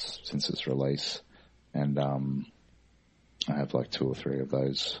since its release, and I have like 2 or 3 of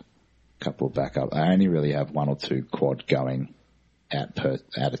those. Couple of backup. I only really have 1 or 2 quad going at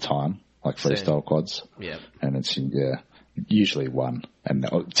a time, like freestyle quads. Yeah, and it's usually 1 and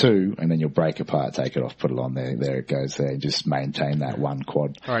 2, and then you'll break apart, take it off, put it on there. There it goes. There, and just maintain that 1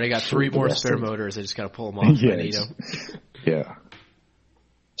 quad. All right, I got 3 more spare motors. I just got to pull them off. If I need them. Yeah.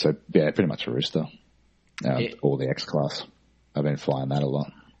 So pretty much a Rooster. Or the X Class. I've been flying that a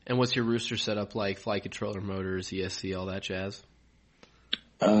lot. And what's your Rooster setup like? Flight controller, motors, ESC, all that jazz?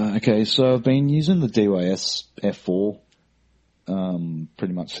 Okay, so I've been using the DYS F4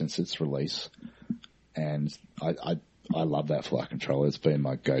 pretty much since its release. And I love that flight controller. It's been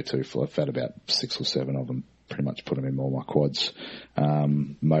my go-to. I've had about 6 or 7 of them. Pretty much put them in all my quads.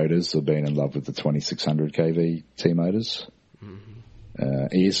 Motors, I've been in love with the 2600 kV T motors. Mm-hmm.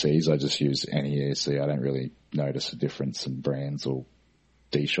 ESCs, I just use any ESC. I don't really notice a difference in brands or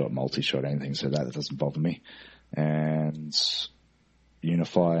D-shot, multi-shot, anything, so that doesn't bother me. And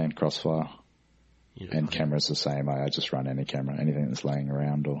Unify and Crossfire. And cameras the same. I just run any camera, anything that's laying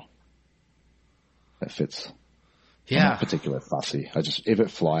around or that fits. Yeah. I'm not particularly fussy. If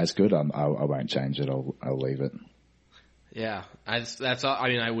it flies good, I won't change it. I'll leave it. Yeah, that's all. I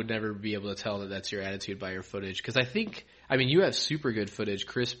mean, I would never be able to tell that that's your attitude by your footage, because you have super good footage,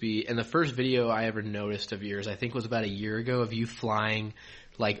 crispy. And the first video I ever noticed of yours, I think, was about a year ago, of you flying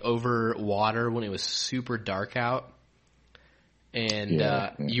like over water when it was super dark out, and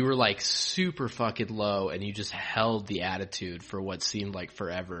you were like super fucking low, and you just held the attitude for what seemed like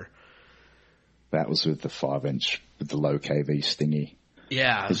forever. That was with the 5-inch with the low KV Stingy.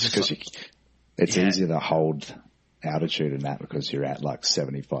 Yeah, it's because it's easier to hold altitude in that because you're at like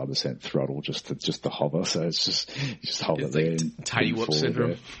 75% throttle just to hover. So it's just you just hold it there. Tiny whoop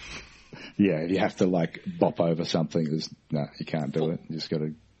syndrome. Yeah, you have to like bop over something. You can't do it. You just got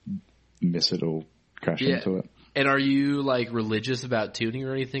to miss it or crash into it. And are you like religious about tuning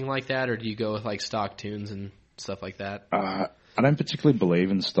or anything like that, or do you go with like stock tunes and stuff like that? I don't particularly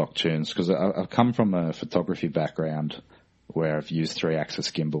believe in stock tunes because I've come from a photography background where I've used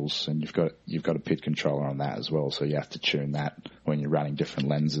 3-axis gimbals, and you've got a PID controller on that as well, so you have to tune that when you're running different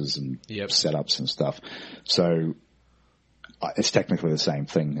lenses and setups and stuff. So it's technically the same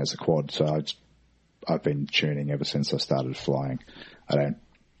thing as a quad. So I've been tuning ever since I started flying. I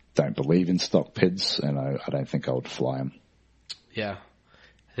don't believe in stock PIDs, and I don't think I would fly them. Yeah.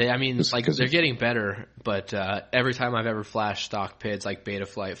 They're getting better, but every time I've ever flashed stock PIDs like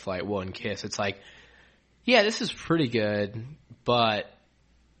Betaflight, Flight 1, KISS, it's like, yeah, this is pretty good, but,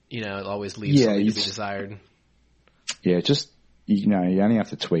 it always leaves something to be desired. Yeah, you only have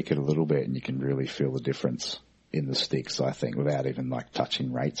to tweak it a little bit and you can really feel the difference in the sticks, I think, without even like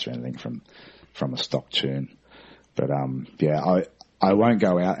touching rates or anything from a stock tune. But, I won't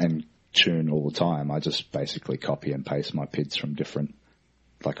go out and tune all the time. I just basically copy and paste my PIDs from different,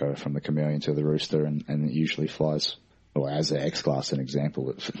 from the Chameleon to the Rooster, and it usually flies. Or as the X Class, an example,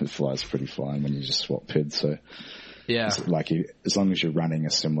 it flies pretty fine when you just swap PIDs. So, as long as you're running a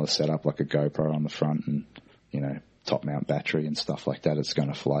similar setup, like a GoPro on the front and, top mount battery and stuff like that, it's going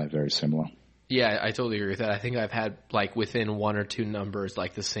to fly very similar. Yeah, I totally agree with that. I think I've had, within 1 or 2 numbers,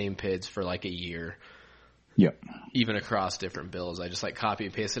 the same PIDs for, a year. Yep. Even across different bills. I just, copy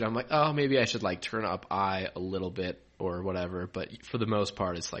and paste it. I'm like, oh, maybe I should, turn up I a little bit or whatever, but for the most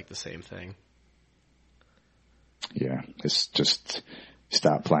part, it's like the same thing. Yeah, it's just you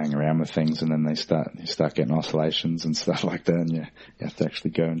start playing around with things, and then you start getting oscillations and stuff like that, and you have to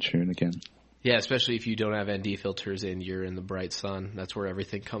actually go and tune again. Yeah, especially if you don't have ND filters and you're in the bright sun. That's where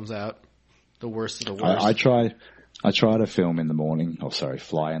everything comes out. The worst of the worst. I try to film in the morning,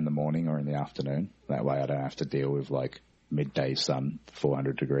 fly in the morning or in the afternoon. That way I don't have to deal with like midday sun,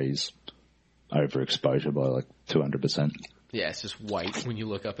 400 degrees, overexposure by like 200%. Yeah, it's just white when you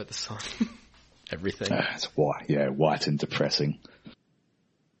look up at the sun. Everything. It's white, yeah, white and depressing.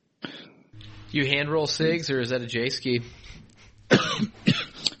 You hand roll cigs, or is that a J ski?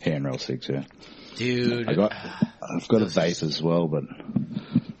 Hand roll cigs, yeah. Dude, I've got a vape as well, but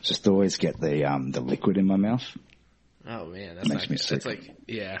just always get the liquid in my mouth. Oh man, that makes me sick. That's like,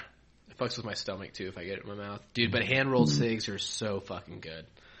 yeah, it fucks with my stomach too if I get it in my mouth, dude. But hand rolled cigs are so fucking good.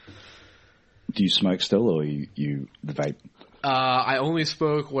 Do you smoke still, or you the vape? I only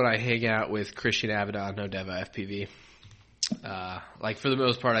smoke when I hang out with Christian Avedon, no Deva FPV. Like for the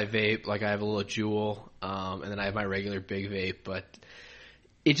most part, I vape. Like I have a little Juul, and then I have my regular big vape. But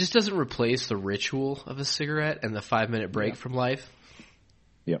it just doesn't replace the ritual of a cigarette and the 5-minute break from life.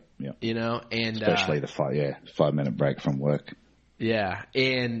 Yep. You know, and especially the 5-minute break from work. Yeah,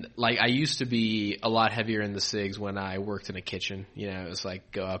 and like I used to be a lot heavier in the cigs when I worked in a kitchen. You know, it was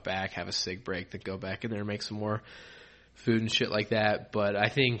like go out back, have a cig break, then go back in there and make some more food and shit like that. But I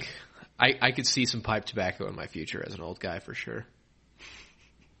think I could see some pipe tobacco in my future as an old guy for sure.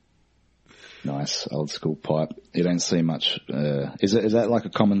 Nice old school pipe. You don't see much. Is that like a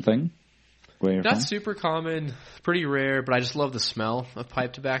common thing? Where you're Not from? super common, pretty rare, but I just love the smell of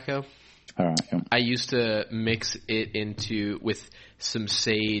pipe tobacco. All right. Yeah. I used to mix it with some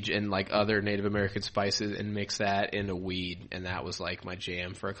sage and like other Native American spices and mix that into weed, and that was like my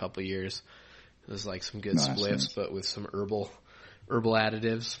jam for a couple of years. It was like some good spliffs, but with some herbal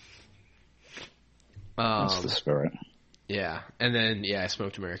additives. That's the spirit. Yeah, and then I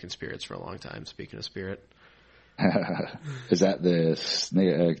smoked American Spirits for a long time. Speaking of spirit, is that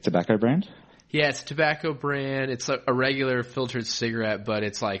the tobacco brand? Yeah, it's a tobacco brand. It's a regular filtered cigarette, but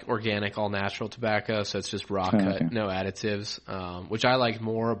it's like organic, all natural tobacco, so it's just raw cut, no additives, which I like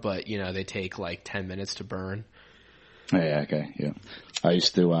more, but, you know, they take like 10 minutes to burn. Yeah, okay, yeah. I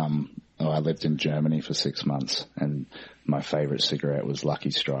used to, I lived in Germany for 6 months, and my favorite cigarette was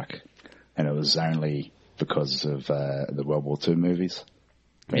Lucky Strike, and it was only because of the World War II movies.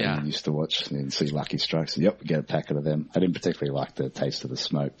 Yeah. I used to watch and see Lucky Strikes. Yep, get a packet of them. I didn't particularly like the taste of the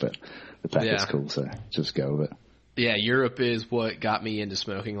smoke, but the packet's cool, so just go with it. Yeah, Europe is what got me into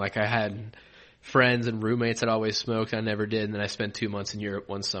smoking. Like, I had friends and roommates that always smoked. I never did, and then I spent 2 months in Europe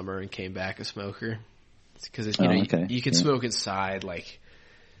one summer and came back a smoker. Because, you can smoke inside, like,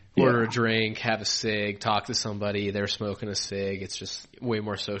 order a drink, have a cig, talk to somebody, they're smoking a cig. It's just way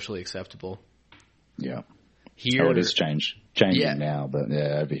more socially acceptable. Yeah. Here, it is changing now, but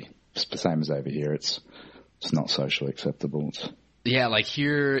it's the same as over here. It's not socially acceptable. Yeah, like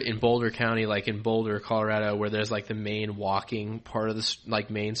here in Boulder County, like in Boulder, Colorado, where there's like the main walking part of the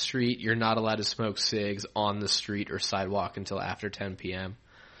like main street, you're not allowed to smoke cigs on the street or sidewalk until after 10 p.m.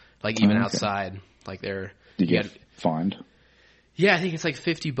 Like even outside, like they're you get fined. Yeah, I think it's like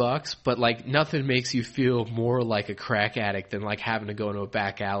 $50, but like nothing makes you feel more like a crack addict than like having to go into a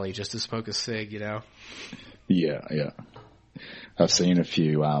back alley just to smoke a cig, you know? Yeah. I've seen a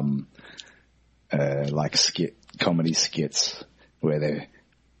few like comedy skits where they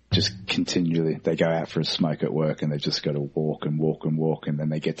just continually they go out for a smoke at work and they've just got to walk and then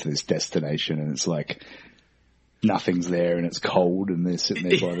they get to this destination and it's like nothing's there and it's cold and they're sitting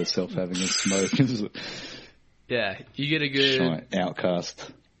there by themselves having a smoke. Yeah, you get a good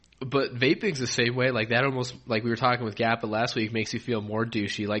outcast. But vaping's the same way. Like that almost, like we were talking with Gappa last week, makes you feel more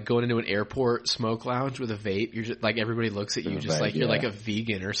douchey. Like going into an airport smoke lounge with a vape, you're just like everybody looks at you just like you're like a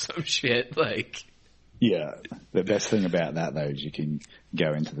vegan or some shit. Like, yeah, the best thing about that though is you can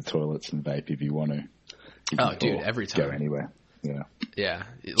go into the toilets and vape if you want to. Dude, every time. Go anywhere. Yeah. Yeah,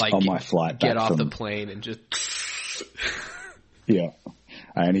 like on my flight back get off the plane and just. Yeah,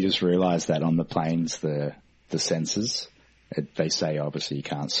 I only just realised that on the planes the sensors. They say obviously you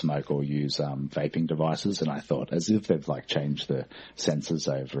can't smoke or use vaping devices, and I thought as if they've like changed the sensors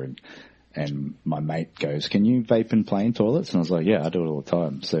over. And my mate goes, "Can you vape in plane toilets?" And I was like, "Yeah, I do it all the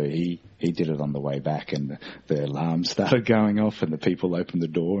time." So he did it on the way back, and the alarm started going off, and the people opened the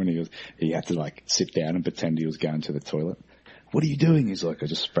door, and he had to like sit down and pretend he was going to the toilet. What are you doing? He's like, I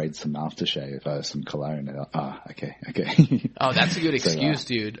just sprayed some aftershave, some cologne. And okay. Oh, that's a good excuse,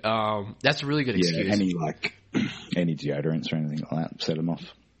 dude. That's a really good excuse. Any deodorants or anything like that, set them off.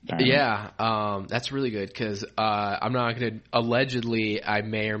 apparently. Yeah, that's really good because I'm not going to. Allegedly, I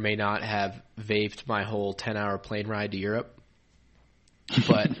may or may not have vaped my whole 10-hour plane ride to Europe,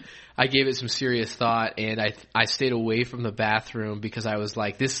 but I gave it some serious thought, and I stayed away from the bathroom because I was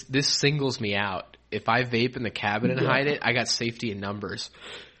like, this singles me out. If I vape in the cabin and hide it, I got safety in numbers.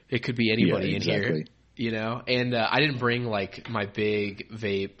 It could be anybody in here. You know, and I didn't bring like my big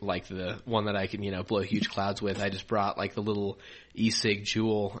vape, like the one that I can, blow huge clouds with. I just brought like the little e-cig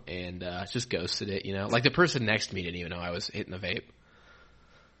Juul and just ghosted it, Like the person next to me didn't even know I was hitting the vape.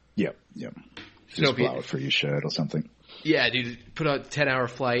 Yep. Just blow it through your shirt or something. Yeah, dude, put a 10-hour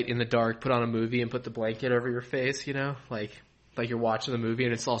flight in the dark, put on a movie and put the blanket over your face, like you're watching the movie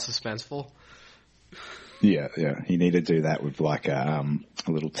and it's all suspenseful. Yeah. You need to do that with like a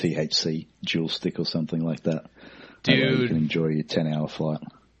little THC Juul stick or something like that. Dude, that way you can enjoy your 10-hour flight.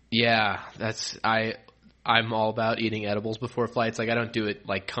 Yeah, I'm all about eating edibles before flights. Like I don't do it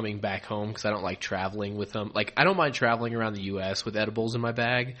like coming back home because I don't like traveling with them. Like I don't mind traveling around the U.S. with edibles in my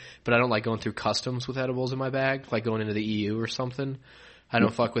bag, but I don't like going through customs with edibles in my bag, like going into the EU or something. I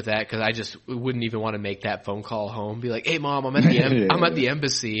don't fuck with that because I just wouldn't even want to make that phone call home. Be like, "Hey, Mom, I'm at the I'm at the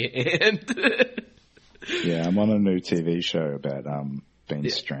embassy," and yeah, I'm on a new TV show about being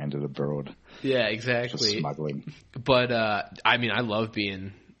stranded abroad. Yeah, exactly. Just smuggling. But I mean, I love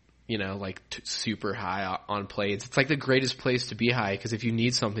being, super high on planes. It's like the greatest place to be high because if you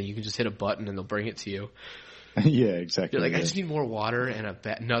need something, you can just hit a button and they'll bring it to you. Yeah, exactly. You're like, I just need more water and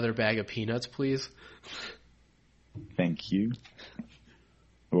another bag of peanuts, please. Thank you.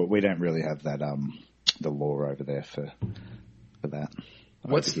 Well, we don't really have that the law over there for that.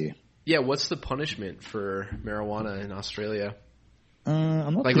 What's the punishment for marijuana in Australia?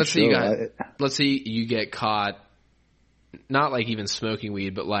 I'm not let's sure. Let's say you get caught, not like even smoking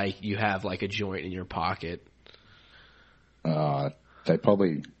weed, but like you have like a joint in your pocket. They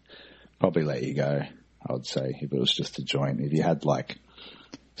probably let you go. I would say if it was just a joint. If you had like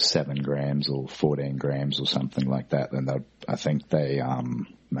 7 grams or 14 grams or something like that, then I think they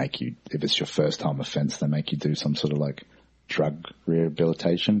make you, if it's your first time offence, they make you do some sort of like drug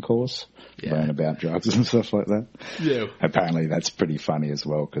rehabilitation course, learn about drugs and stuff like that. Yeah. Apparently that's pretty funny as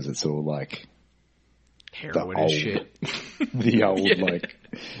well because it's all like heroin and shit. The old like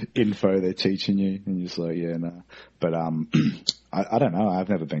info they're teaching you, and you're just like, yeah, no. But I don't know. I've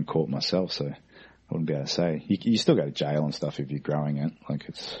never been caught myself, so I wouldn't be able to say. You still go to jail and stuff if you're growing it. Like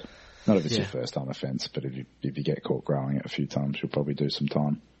it's not if it's your first time offence, but if you get caught growing it a few times, you'll probably do some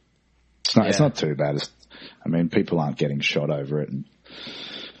time. It's not too bad. People aren't getting shot over it, and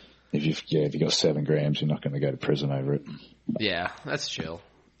if you got 7 grams, you're not going to go to prison over it. Yeah, that's chill.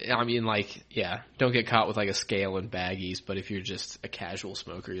 I mean, don't get caught with like a scale and baggies, but if you're just a casual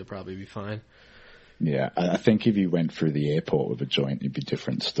smoker, you'll probably be fine. Yeah, I think if you went through the airport with a joint, it'd be a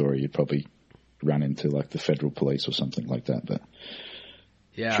different story. You'd probably run into like the federal police or something like that. But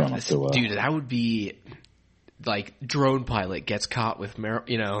yeah, dude, that would be like drone pilot gets caught with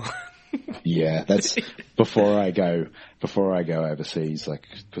Yeah, that's before I go overseas. Like,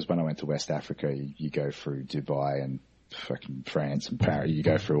 because when I went to West Africa, you go through Dubai and fucking France and Paris. You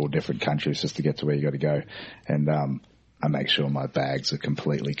go through all different countries just to get to where you got to go. And I make sure my bags are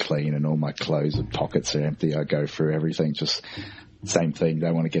completely clean and all my clothes and pockets are empty. I go through everything. Just same thing.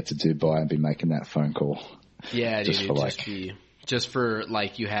 Don't want to get to Dubai and be making that phone call. Yeah, dude. Just for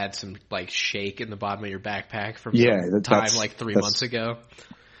like you had some like shake in the bottom of your backpack from some time like 3 months ago.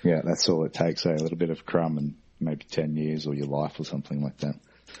 Yeah, that's all it takes. A little bit of crumb and maybe 10 years or your life or something like that.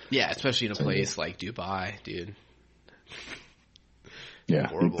 Yeah, especially in a place like Dubai, dude. Yeah,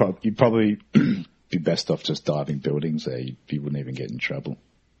 you'd probably be best off just diving buildings there. You wouldn't even get in trouble.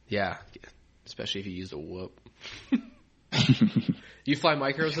 Yeah, especially if you used a whoop. You fly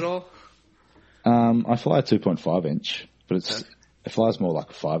micros at all? I fly a 2.5 inch, but it flies more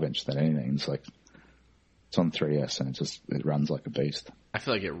like a 5 inch than anything. It's on 3S and it runs like a beast. I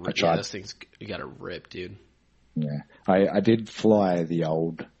feel like it rips. Yeah, those things, you got to rip, dude. Yeah. I did fly the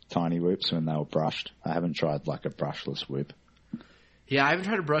old tiny whoops when they were brushed. I haven't tried like a brushless whoop. Yeah, I haven't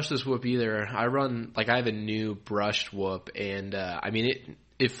tried a brushless whoop either. I have a new brushed whoop, and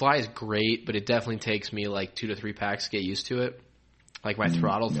it flies great, but it definitely takes me like 2 to 3 packs to get used to it. Like my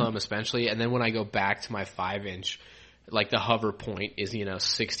throttle thumb especially. And then when I go back to my 5 inch, like the hover point is,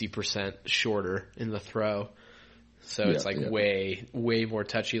 60% shorter in the throw. So it's like way, way more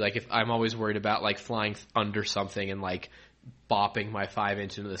touchy. Like if I'm always worried about like flying under something and like bopping my 5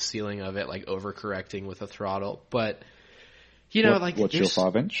 inch into the ceiling of it, like overcorrecting with a throttle. But what's your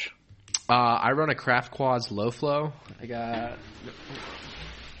 5 inch? I run a Craft Quads low flow. I got.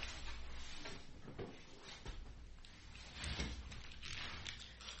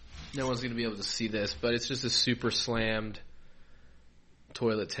 No one's going to be able to see this, but it's just a super slammed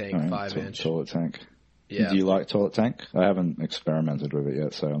toilet tank, 5-inch. Toilet tank. Yeah. Do you like toilet tank? I haven't experimented with it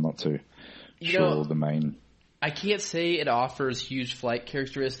yet, so I'm not too sure the main... I can't say it offers huge flight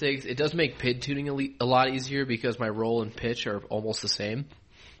characteristics. It does make PID tuning a lot easier because my roll and pitch are almost the same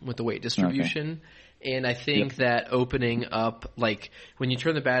with the weight distribution. Okay. And I think that opening up, like when you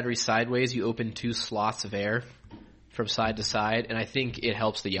turn the battery sideways, you open 2 slots of air from side to side. And I think it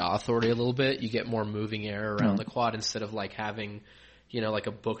helps the yaw authority a little bit. You get more moving air around the quad instead of like having, like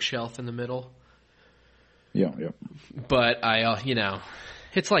a bookshelf in the middle. Yeah. But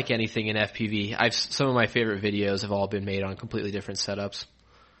it's like anything in FPV. Some of my favorite videos have all been made on completely different setups.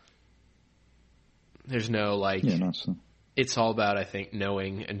 There's no nice. It's all about, I think,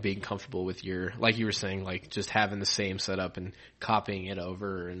 knowing and being comfortable with like you were saying, like just having the same setup and copying it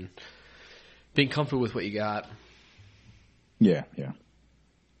over and being comfortable with what you got. Yeah.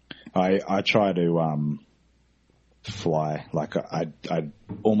 I try to fly like I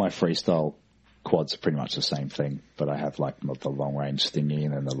all my freestyle quads are pretty much the same thing, but I have like the long range Stingy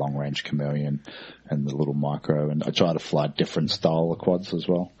and then the long range Chameleon and the little micro, and I try to fly different style of quads as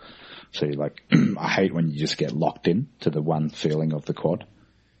well. So I hate when you just get locked in to the one feeling of the quad.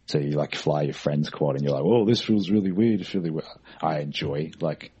 So you like fly your friend's quad and you're like, oh, this feels really weird. It's really weird. I enjoy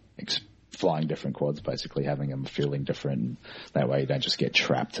flying different quads, basically having them feeling different. And that way you don't just get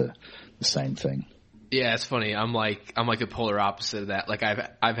trapped to the same thing. Yeah, it's funny. I'm like the polar opposite of that. Like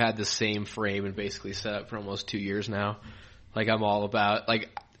I've had the same frame and basically set up for almost 2 years now. Like I'm all about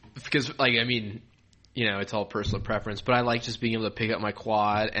because it's all personal preference, but I like just being able to pick up my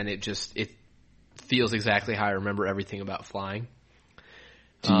quad and it feels exactly how I remember everything about flying.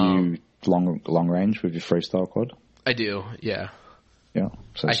 Do you long range with your freestyle quad? I do, yeah. Yeah.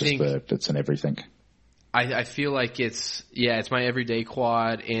 So it's an everything. I feel like it's my everyday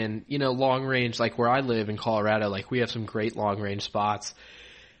quad, and long range, like where I live in Colorado, like we have some great long range spots,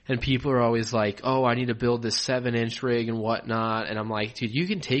 and people are always like, oh, I need to build this 7-inch rig and whatnot, and I'm like, dude, you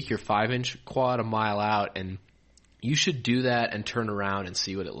can take your 5-inch quad a mile out, and you should do that and turn around and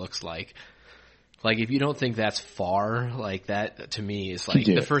see what it looks like. Like if you don't think that's far, like that to me is like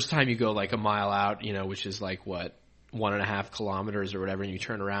the first time you go like a mile out, which is like what 1.5 kilometers or whatever, and you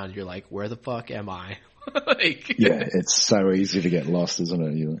turn around, you're like, where the fuck am I? Yeah, it's so easy to get lost, isn't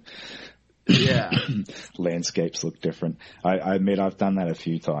it? Yeah. Landscapes look different. I admit I've done that a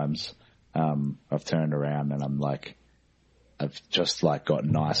few times. I've turned around and I'm like, I've just got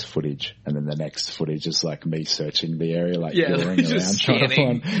nice footage, and then the next footage is like me searching the area, going around trying to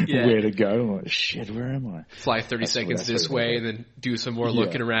find where to go. I'm like, shit, where am I? Fly 30 seconds this way, and then do some more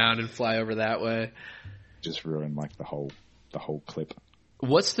looking around and fly over that way. Just ruin the whole clip.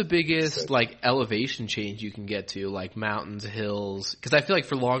 What's the biggest elevation change you can get to, like mountains, hills? Because I feel like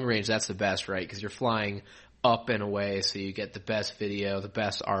for long range that's the best, right? Because you're flying up and away, so you get the best video, the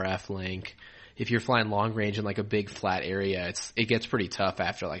best RF link. If you're flying long range in a big flat area, it gets pretty tough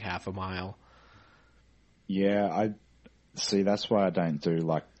after half a mile. Yeah, I see. That's why I don't do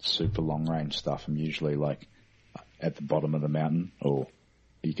super long range stuff. I'm usually at the bottom of the mountain, or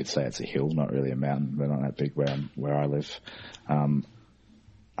you could say it's a hill, not really a mountain. They're not that big where I live. I'm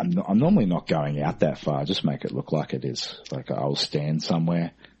normally not going out that far. Just make it look like it is. I'll stand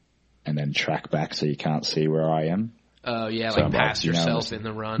somewhere and then track back so you can't see where I am. Oh yeah, so pass yourself in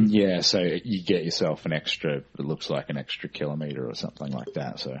the run. Yeah, so you get yourself it looks like an extra kilometer or something like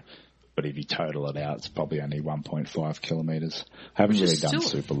that. So, but if you total it out, it's probably only 1.5 kilometers. I haven't really done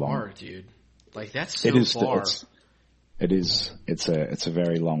super long. Far, dude. That's so far. It is. It's a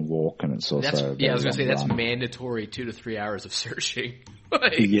very long walk, and it's also I was gonna say that's mandatory 2 to 3 hours of searching.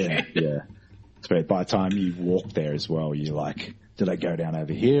 Yeah. So by the time you walk there as well, you're like, did I go down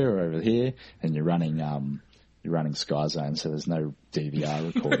over here or over here? And you're running Sky Zone, so there's no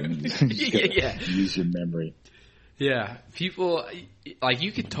DVR recording. Use your memory. Yeah, people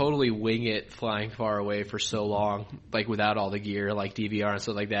you can totally wing it flying far away for so long, without all the gear, DVR and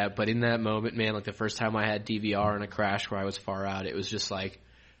stuff like that. But in that moment, man, the first time I had DVR in a crash where I was far out, it was just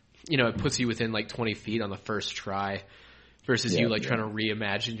it puts you within 20 feet on the first try, versus you trying to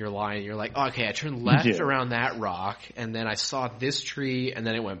reimagine your line. You're like, oh, okay, I turned left around that rock, and then I saw this tree, and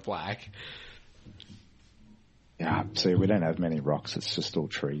then it went black. Yeah, see, we don't have many rocks. It's just all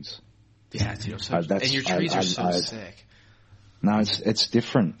trees. Yeah, and your trees are so sick. No, it's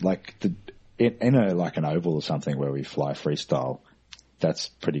different. In an oval or something where we fly freestyle, that's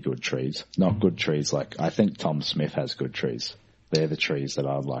pretty good trees. Not good trees. I think Tom Smith has good trees. They're the trees that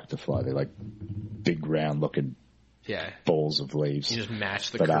I'd like to fly. They're big, round looking balls of leaves. You just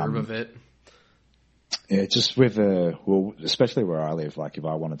match the curve of it. Yeah, just especially where I live, like if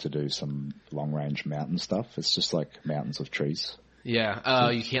I wanted to do some long range mountain stuff, it's just like mountains of trees. Yeah. Oh,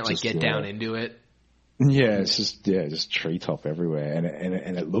 you can't like get down into it. Yeah, it's just treetop everywhere,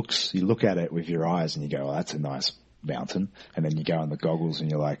 and it looks. You look at it with your eyes, and you go, "Oh, that's a nice mountain." And then you go on the goggles,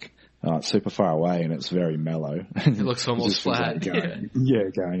 and you're like, "Oh, it's super far away, and it's very mellow." It looks almost flat.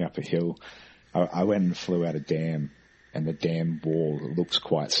 Like going up a hill. I went and flew out a dam, and the dam wall looks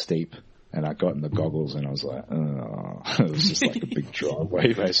quite steep. And I got in the goggles, and I was like, "Oh," it was just like a big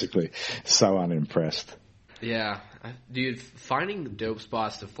driveway, basically. So unimpressed. Yeah, dude, finding the dope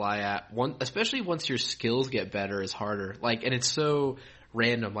spots to fly at, especially once your skills get better, is harder. Like, and it's so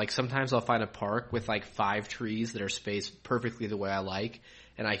random. Like, sometimes I'll find a park with like 5 trees that are spaced perfectly the way I like,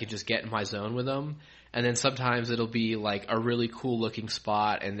 and I can just get in my zone with them. And then sometimes it'll be like a really cool looking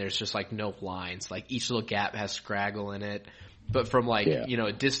spot, and there's just like no lines. Like, each little gap has scraggle in it. But from like,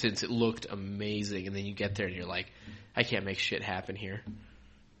 a distance, it looked amazing. And then you get there and you're like, I can't make shit happen here.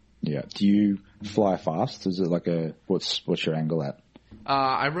 Yeah. Do you fly fast? Is it like what's your angle at?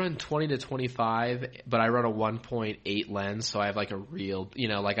 I run 20 to 25, but I run a 1.8 lens. So I have like a real,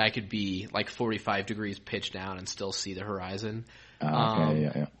 like I could be like 45 degrees pitch down and still see the horizon. Okay.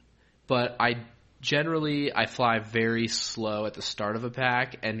 Yeah. But I fly very slow at the start of a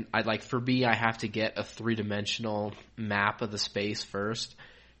pack, and for me, I have to get a 3-dimensional map of the space first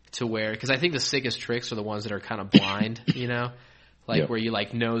because I think the sickest tricks are the ones that are kind of blind, where you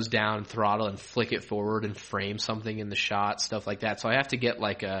like nose down, throttle, and flick it forward and frame something in the shot, stuff like that. So I have to get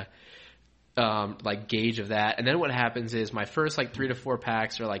like a gauge of that, and then what happens is my first like 3 to 4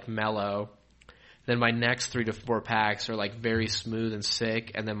 packs are like mellow. Then my next 3 to 4 packs are like very smooth and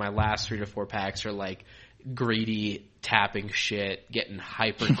sick, and then my last 3 to 4 packs are like greedy tapping shit, getting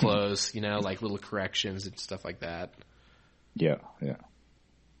hyper close, like little corrections and stuff like that. Yeah.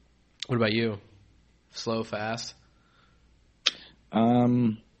 What about you? Slow, fast?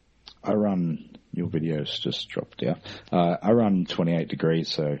 I run. Your videos just dropped out. I run 28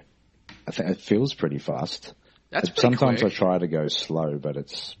 degrees, so I think it feels pretty fast. That's pretty Sometimes quick. I try to go slow, but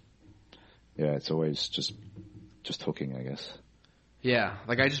it's always just hooking, I guess. Yeah,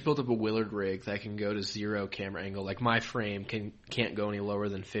 like I just built up a Willard rig that can go to 0 camera angle. Like my frame can't go any lower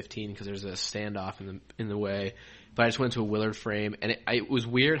than 15 because there's a standoff in the way. But I just went to a Willard frame, and it was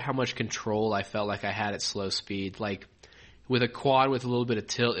weird how much control I felt like I had at slow speed. Like with a quad with a little bit of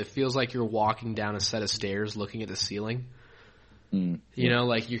tilt, it feels like you're walking down a set of stairs looking at the ceiling.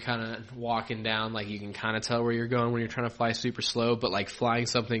 Like you're kind of walking down, like you can kind of tell where you're going when you're trying to fly super slow, but like flying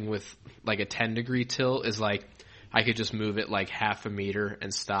something with like a 10-degree tilt is like I could just move it like half a meter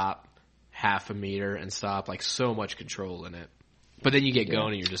and stop, half a meter and stop, like so much control in it. But then you get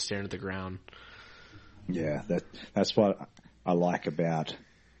going and you're just staring at the ground. Yeah, that's what I like about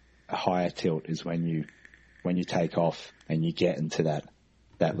a higher tilt is when you take off and you get into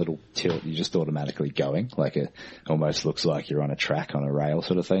that little tilt, you're just automatically going. Like it almost looks like you're on a track on a rail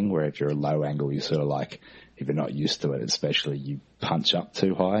sort of thing, where if you're a low angle, you sort of like, if you're not used to it, especially you punch up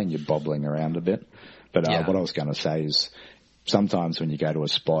too high and you're bobbling around a bit. But what I was going to say is sometimes when you go to a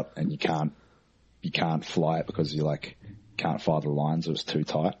spot and you can't fly it because you like can't fly the lines or it's too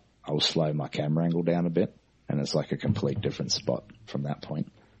tight, I will slow my camera angle down a bit, and it's like a complete different spot from that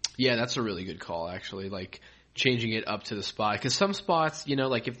point. Yeah, that's a really good call, actually. Like changing it up to the spot, because some spots,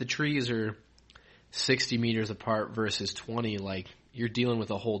 like if the trees are 60 meters apart versus 20, like you're dealing with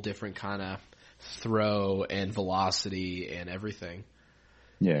a whole different kind of throw and velocity and everything.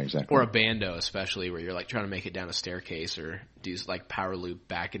 Yeah, exactly. Or a bando, especially, where you're like trying to make it down a staircase or do like power loop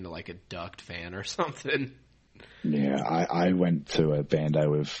back into like a duct fan or something. Yeah, I went to a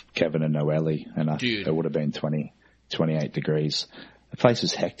bando with Kevin and Noelle, and it would have been 28 degrees. The place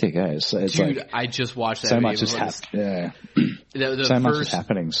is hectic, eh? It's Dude, like, I just watched that so video. much is happening. Yeah. So much is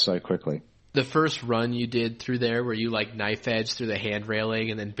happening so quickly. The first run you did through there where you like knife edge through the hand railing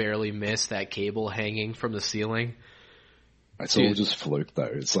and then barely missed that cable hanging from the ceiling. It's all just fluke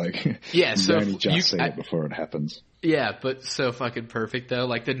though. It's like you only just see it before it happens. Yeah, but so fucking perfect though.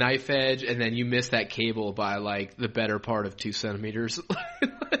 Like the knife edge, and then you miss that cable by like the better part of 2 centimeters.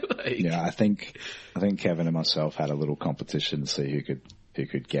 Yeah, I think Kevin and myself had a little competition to see who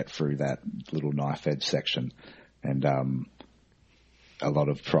could get through that little knife edge section, and a lot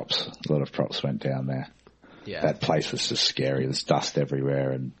of props went down there. Yeah, that place was just scary. There's dust everywhere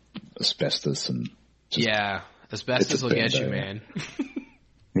and asbestos and asbestos will get you, man.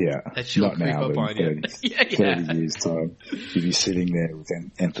 Yeah, that shit will creep up on you. 30 years time, you'd be sitting there with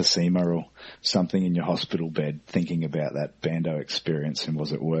emphysema or something in your hospital bed thinking about that bando experience and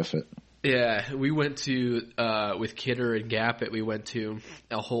was it worth it? Yeah, we went to with Kidder and Gapit. We went to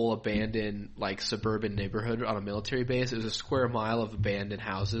a whole abandoned like suburban neighborhood on a military base. It was a square mile of abandoned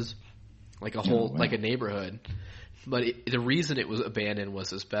houses, like a whole like a neighborhood. But the reason it was abandoned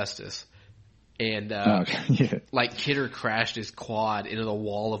was asbestos, and like Kidder crashed his quad into the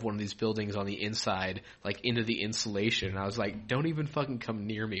wall of one of these buildings on the inside, like into the insulation. And I was like, "Don't even fucking come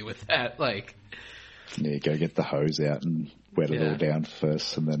near me with that!" Like, yeah, go get the hose out and wet it all down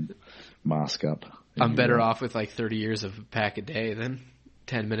first, and then mask up. I'm better off with like 30 years of a pack a day than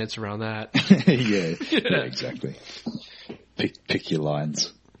 10 minutes around that. yeah, exactly. Pick your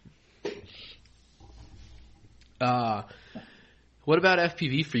lines. What about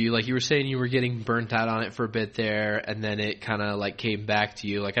FPV for you? Like you were saying you were getting burnt out on it for a bit there, and then it kind of like came back to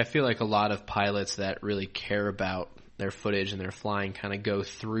you. Like I feel like a lot of pilots that really care about their footage and their flying kind of go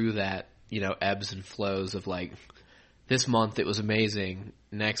through that, ebbs and flows of like, this month it was amazing.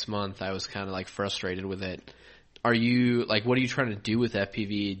 Next month I was kind of like frustrated with it. Are you like, what are you trying to do with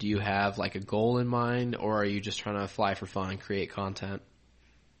FPV? Do you have like a goal in mind, or are you just trying to fly for fun and create content?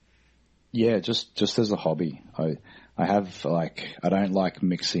 Yeah, just as a hobby. I have like, I don't like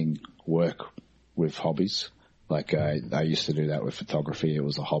mixing work with hobbies. Like I used to do that with photography. It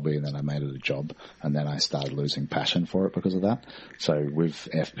was a hobby, and then I made it a job, and then I started losing passion for it because of that. So with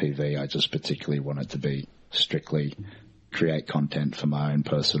FPV, I just particularly wanted to be strictly create content for my own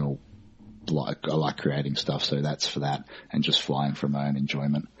personal, like I like creating stuff, so that's for that, and just flying for my own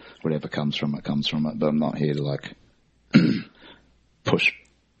enjoyment. Whatever comes from it comes from it, but I'm not here to like push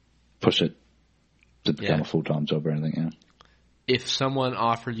it to become a full-time job or anything. If someone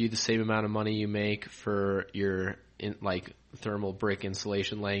offered you the same amount of money you make for your like thermal brick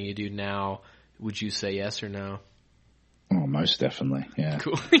insulation laying you do now, would you say yes or no? Oh, most definitely, yeah.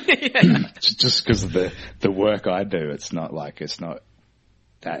 Cool. Just because of the work I do, it's not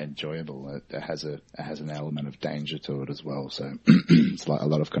that enjoyable. It has an element of danger to it as well. So it's like a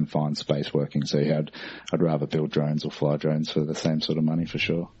lot of confined space working. So yeah, I'd rather build drones or fly drones for the same sort of money for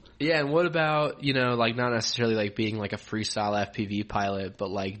sure. Yeah, and what about, like not necessarily like being like a freestyle FPV pilot, but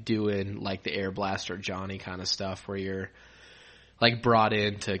like doing like the Air Blaster Johnny kind of stuff where you're like brought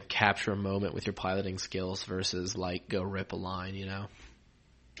in to capture a moment with your piloting skills versus like go rip a line,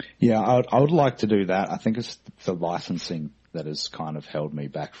 Yeah, I would like to do that. I think it's the licensing that has kind of held me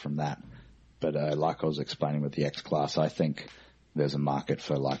back from that. But like I was explaining with the X-Class, I think there's a market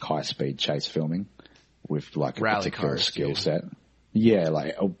for like high-speed chase filming with like a rally particular cars, skill set. Yeah,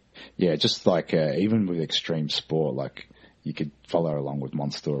 just like even with extreme sport, like you could follow along with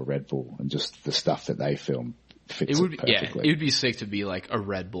Monster or Red Bull, and just the stuff that they film fits it perfectly. Yeah, it would be sick to be like a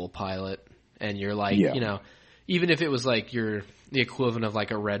Red Bull pilot, and you're like, even if it was like you're the equivalent of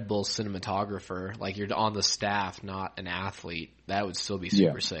like a Red Bull cinematographer, like you're on the staff, not an athlete, that would still be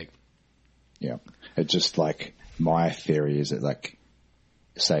super sick. Yeah, it's just like my theory is that like,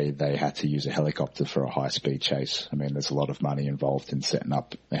 say they had to use a helicopter for a high-speed chase. I mean, there's a lot of money involved in setting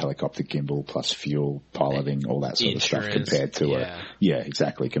up a helicopter gimbal plus fuel, piloting, all that sort of stuff compared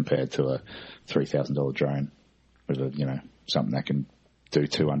to compared to a $3,000 drone with something that can do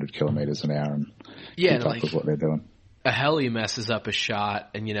 200 kilometers an hour and keep up with what they're doing. A heli messes up a shot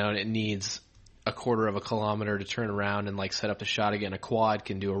and it needs a quarter of a kilometer to turn around and like set up the shot again. A quad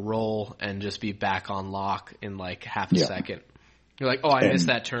can do a roll and just be back on lock in like half a second. You're like, I missed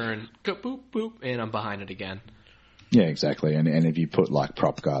that turn. Go, boop, boop, and I'm behind it again. Yeah, exactly. And if you put like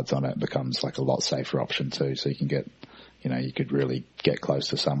prop guards on it, it becomes like a lot safer option too. So you can get, you could really get close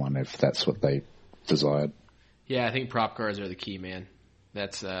to someone if that's what they desired. Yeah, I think prop guards are the key, man.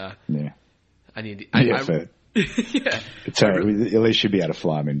 That's I need. Fair. At least you'd be able to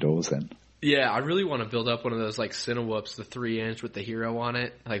fly them indoors then. Yeah, I really want to build up one of those like Cinewhoops, the 3-inch with the Hero on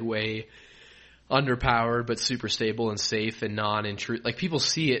it, like way underpowered but super stable and safe and non-intrusive. Like people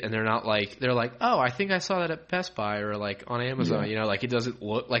see it and they're like, oh, I think I saw that at Best Buy or like on Amazon. Like it doesn't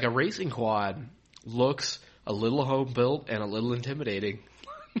look like a racing quad. Looks a little home built and a little intimidating.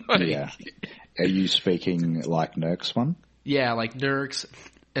 Yeah. Are you speaking like Nurk's one? Yeah, like Nurk's,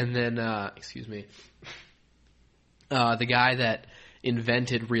 and then the guy that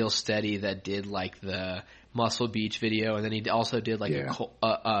invented Real Steady that did like the Muscle Beach video, and then he also did like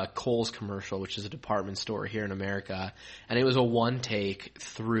a Kohl's commercial, which is a department store here in America, and it was a one take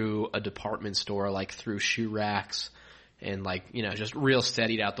through a department store, like through shoe racks, and like just Real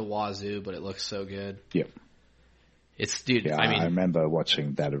Steadied out the wazoo, but it looks so good. Yep. It's dude. Yeah, I remember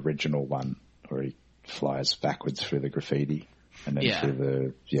watching that original one where he flies backwards through the graffiti and then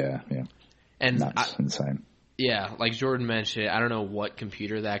through the and nuts, insane. Yeah, like Jordan mentioned, I don't know what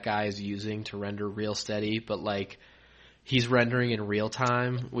computer that guy is using to render Real Steady, but like he's rendering in real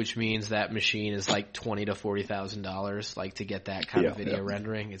time, which means that machine is like $20,000 to $40,000, like to get that kind of video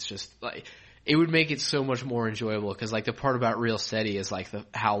rendering. It's just like, it would make it so much more enjoyable because like the part about Real Steady is like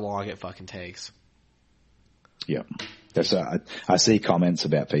how long it fucking takes. Yeah. I see comments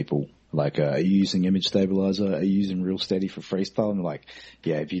about people like, are you using image stabilizer? Are you using Real Steady for freestyle? And like,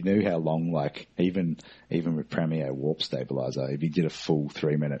 yeah, if you knew how long, like even with Premiere Warp Stabilizer, if you did a full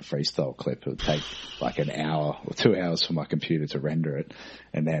 3-minute freestyle clip, it would take like an hour or 2 hours for my computer to render it,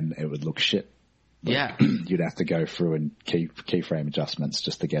 and then it would look shit. But yeah. You'd have to go through and keyframe adjustments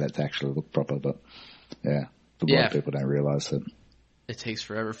just to get it to actually look proper. But yeah, a lot of people don't realize that. It takes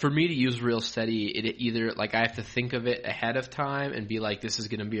forever. For me to use Real Steady, it either, like, I have to think of it ahead of time and be like, this is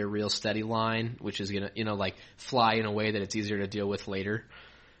going to be a Real Steady line, which is going to, you know, like, fly in a way that it's easier to deal with later.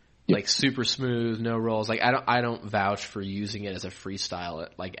 Yep. Like, super smooth, no rolls. Like, I don't vouch for using it as a freestyle,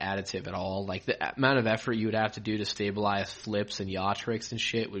 like, additive at all. Like, the amount of effort you would have to do to stabilize flips and yaw tricks and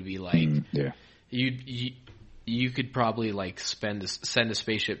shit would be, like, you could probably like send a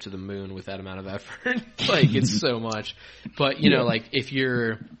spaceship to the moon with that amount of effort. Like, it's so much. But you know, like if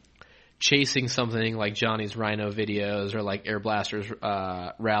you're chasing something like Johnny's Rhino videos or like Air Blaster's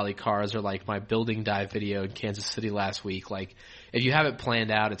rally cars or like my building dive video in Kansas City last week, like if you have it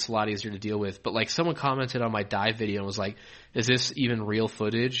planned out, it's a lot easier to deal with. But like someone commented on my dive video and was like, is this even real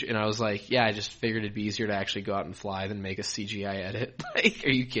footage? And I was like, yeah, I just figured it'd be easier to actually go out and fly than make a CGI edit. Like,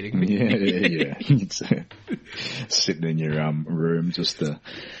 are you kidding me? Yeah. Sitting in your room just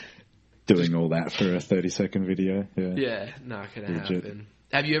doing all that for a 30-second video. Yeah, not going to happen.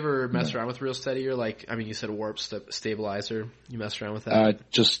 Have you ever messed around with Real Steady or like, I mean, you said Warp Stabilizer. You messed around with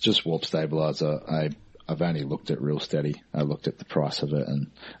that? Just Warp Stabilizer. I've only looked at Real Steady. I looked at the price of it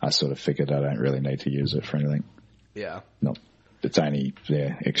and I sort of figured I don't really need to use it for anything. Yeah. No, it's only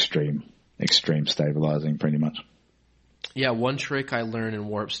extreme stabilizing pretty much. Yeah, one trick I learned in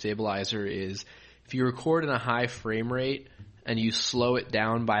Warp Stabilizer is if you record in a high frame rate and you slow it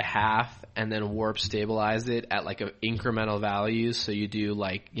down by half and then warp stabilize it at like a incremental values, so you do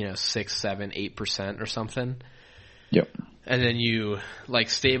like, you know, 6, 7, 8% or something. Yep. And then you like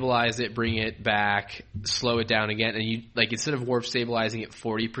stabilize it, bring it back, slow it down again, and you like instead of warp stabilizing it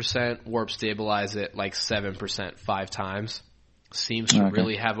 40%, warp stabilize it like 7% 5 times. Seems to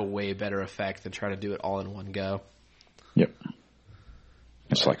really have a way better effect than trying to do it all in one go. Yep.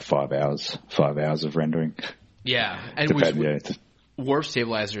 It's like 5 hours of rendering. Yeah, and warp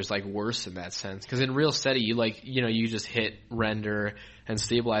stabilizer is like worse in that sense because in Real Steady you like, you know, you just hit render and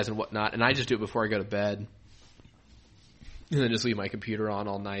stabilize and whatnot, and I just do it before I go to bed. And then just leave my computer on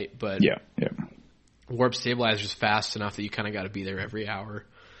all night. But Warp Stabilizer is fast enough that you kind of got to be there every hour.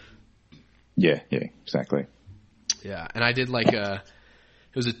 Yeah, exactly. Yeah, and I did like it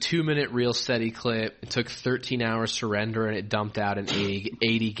was a 2-minute Real Steady clip. It took 13 hours to render, and it dumped out an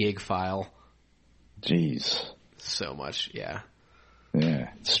 80 gig file. Jeez. So much, yeah. Yeah,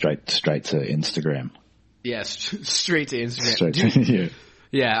 straight to Instagram. Yeah, straight to Instagram.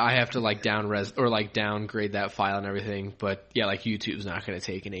 Yeah, I have to like downgrade that file and everything. But yeah, like YouTube's not going to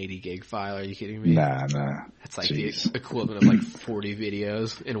take an 80 gig file. Are you kidding me? Nah. That's like the equivalent of like 40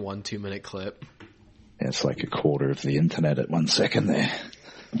 videos in one 2-minute clip. Yeah, it's like a quarter of the internet at 1 second there.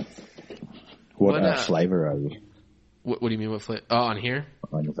 What flavor are you? What do you mean? What flavor? Oh, on here?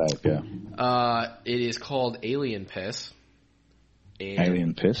 On your vape, yeah. It is called Alien Piss.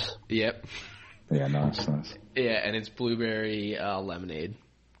 Alien Piss? Yep. Yeah, nice. Yeah, and it's blueberry lemonade.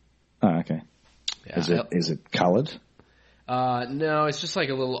 Oh, okay. Yeah, is it colored? No, it's just like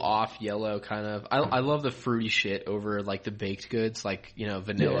a little off yellow kind of. I love the fruity shit over like the baked goods, like, you know,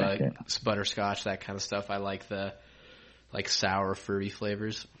 vanilla, butterscotch, that kind of stuff. I like the like sour fruity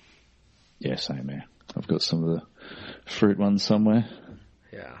flavors. Yeah, same here. I've got some of the fruit ones somewhere.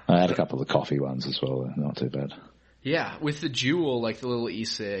 Yeah. I had a couple of the coffee ones as well. Not too bad. Yeah, with the Jewel, like the little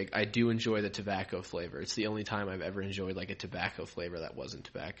e-cig, I do enjoy the tobacco flavor. It's the only time I've ever enjoyed like a tobacco flavor that wasn't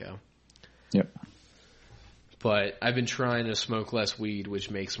tobacco. Yep. But I've been trying to smoke less weed,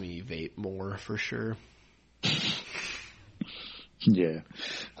 which makes me vape more for sure. Yeah.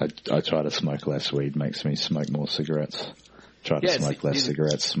 I try to smoke less weed, makes me smoke more cigarettes. Try to smoke less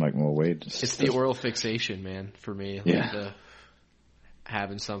cigarettes, smoke more weed. It's the oral fixation, man, for me. Like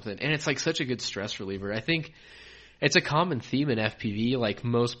having something. And it's like such a good stress reliever. I think it's a common theme in FPV. Like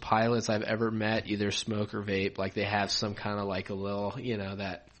most pilots I've ever met either smoke or vape. Like they have some kind of like a little, you know,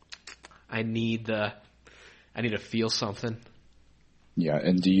 that I need to feel something. Yeah.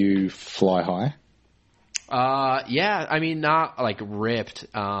 And do you fly high? Yeah. I mean, not like ripped.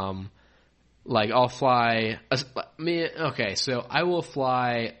 Like, I'll fly. Okay, so I will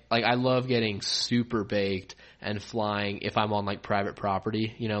fly. Like, I love getting super baked and flying if I'm on like private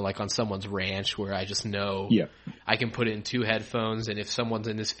property, like on someone's ranch where I just know I can put in 2 headphones, and if someone's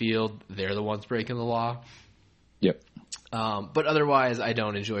in this field, they're the ones breaking the law. Yep. But otherwise, I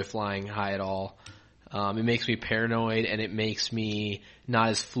don't enjoy flying high at all. It makes me paranoid, and it makes me not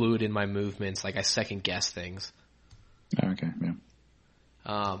as fluid in my movements. Like, I second guess things. Okay, yeah.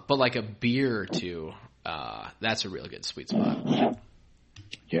 But like a beer or two, that's a really good sweet spot.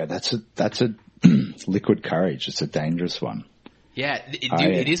 Yeah, that's a liquid courage. It's a dangerous one. Yeah,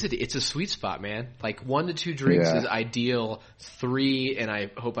 it's a sweet spot, man. Like 1 to 2 drinks is ideal. 3, and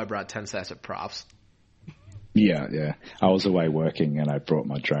I hope I brought 10 sets of props. Yeah. I was away working, and I brought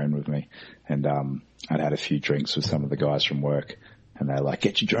my drone with me, and I'd had a few drinks with some of the guys from work, and they're like,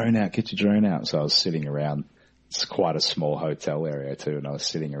 "Get your drone out." So I was sitting around. It's quite a small hotel area too, and I was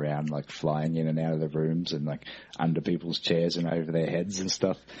sitting around like flying in and out of the rooms and like under people's chairs and over their heads and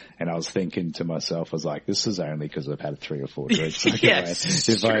stuff. And I was thinking to myself, I was like, this is only because I've had 3 or 4 drinks. Like, yes,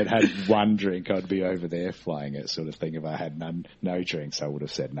 if I had had 1 drink, I'd be over there flying it, sort of thing. If I had no drinks, I would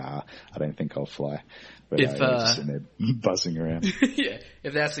have said, nah, I don't think I'll fly. But I was just sitting there buzzing around. Yeah,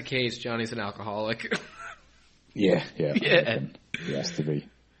 if that's the case, Johnny's an alcoholic. Yeah. He has to be.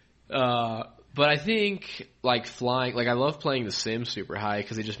 But I think, like, flying, like, I love playing The Sims super high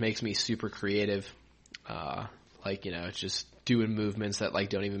because it just makes me super creative. It's just doing movements that, like,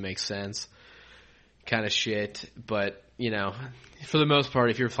 don't even make sense kind of shit. But, for the most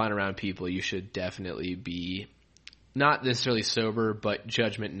part, if you're flying around people, you should definitely be not necessarily sober, but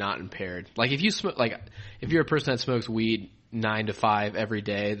judgment not impaired. Like, if you smoke, like, if you're a person that smokes weed 9 to 5 every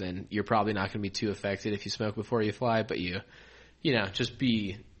day, then you're probably not going to be too affected if you smoke before you fly. But just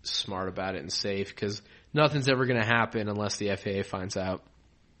be smart about it and safe, because nothing's ever going to happen unless the FAA finds out.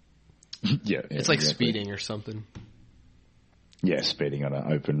 Yeah, it's like speeding or something. Yeah, speeding on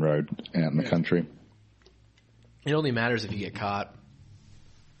an open road out in the country. It only matters if you get caught.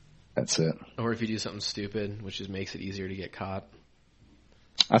 That's it. Or if you do something stupid, which just makes it easier to get caught.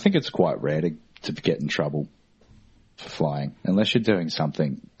 I think it's quite rare to get in trouble for flying, unless you're doing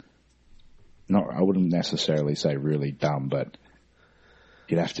something. I wouldn't necessarily say really dumb, but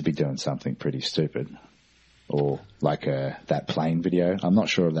you'd have to be doing something pretty stupid. Or like that plane video. I'm not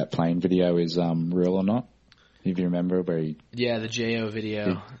sure if that plane video is real or not. If you remember where he... Yeah, the JO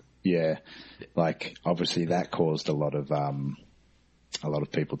video. Yeah. Like, obviously that caused a lot of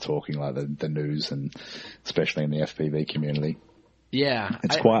people talking, like the news, and especially in the FPV community. Yeah.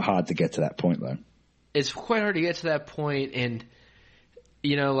 It's quite hard to get to that point, though. It's quite hard to get to that point, and,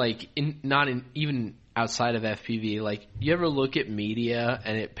 even outside of FPV, like, you ever look at media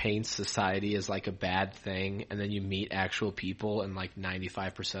and it paints society as like a bad thing, and then you meet actual people and like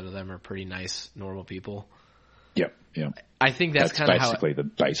 95% of them are pretty nice, normal people? Yep. I think that's kind of basically the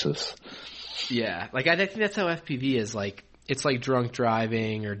basis. Yeah. Like, I think that's how FPV is. Like, it's like drunk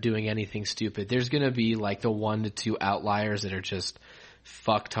driving or doing anything stupid. There's going to be like the 1 to 2 outliers that are just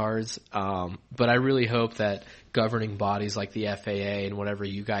fucktards. But I really hope that governing bodies like the FAA and whatever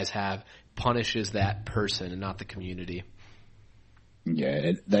you guys have punishes that person and not the community.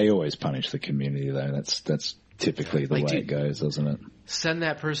 Yeah, they always punish the community, though. That's typically the way it goes, isn't it? Send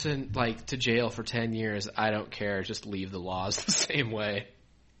that person like to jail for 10 years. I don't care. Just leave the laws the same way.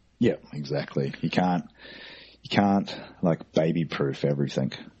 Yeah, exactly. You can't like baby-proof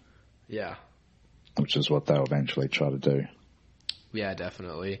everything. Yeah. Which is what they'll eventually try to do. Yeah,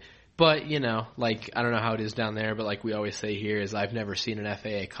 definitely. But, like, I don't know how it is down there, but like we always say here is I've never seen an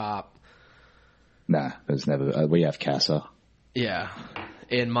FAA cop. Nah, there's never. We have CASA. Yeah.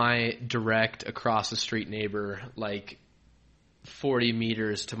 And my direct across the street neighbor, like 40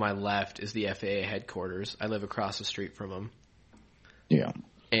 meters to my left, is the FAA headquarters. I live across the street from them. Yeah.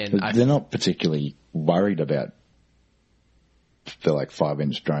 And they're not particularly worried about the like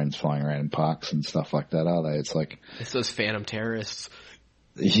 5-inch drones flying around in parks and stuff like that, are they? It's those phantom terrorists.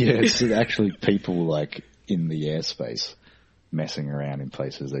 Yeah, it's actually people like in the airspace messing around in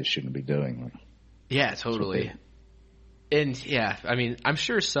places they shouldn't be doing. Yeah, totally. And yeah, I mean, I'm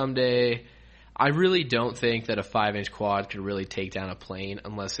sure someday, I really don't think that a 5-inch quad could really take down a plane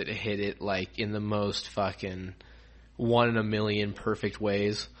unless it hit it like in the most fucking 1 in a million perfect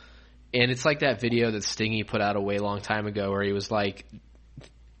ways. And it's like that video that Stingy put out a way long time ago where he was like,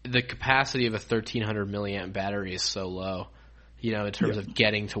 the capacity of a 1300 milliamp battery is so low, in terms of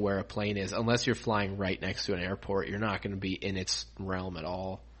getting to where a plane is. Unless you're flying right next to an airport, you're not going to be in its realm at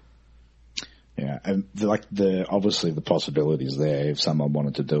all. Yeah, and obviously the possibilities there. If someone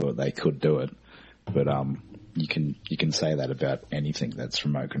wanted to do it, they could do it. But you can say that about anything that's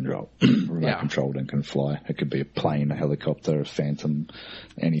remote controlled and can fly. It could be a plane, a helicopter, a Phantom,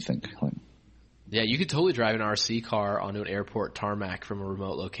 anything. Yeah, you could totally drive an RC car onto an airport tarmac from a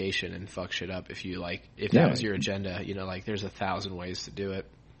remote location and fuck shit up if that was your agenda. There's 1,000 ways to do it.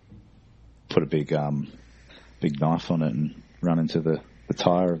 Put a big knife on it and run into the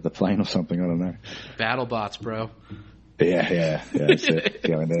tire of the plane or something. I don't know. Battle bots, bro. Yeah, that's it.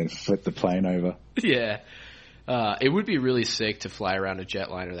 Go in there and flip the plane over. Yeah. It would be really sick to fly around a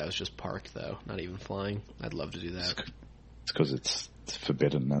jetliner that was just parked, though, not even flying. I'd love to do that. It's because it's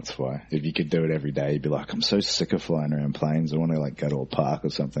forbidden, that's why. If you could do it every day, you'd be like, I'm so sick of flying around planes. I want to go to a park or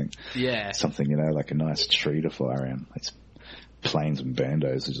something. Yeah. Something, like a nice tree to fly around. It's planes and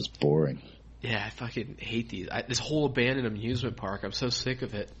bandos are just boring. Yeah, I fucking hate these. This whole abandoned amusement park, I'm so sick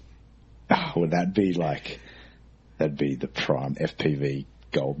of it. Oh, would that'd be the prime FPV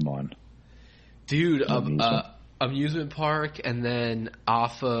gold mine. Dude, amusement park, and then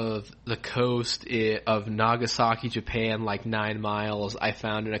off of the coast of Nagasaki, Japan, 9 miles, I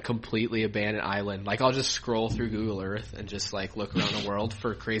found a completely abandoned island. I'll just scroll through Google Earth and just look around the world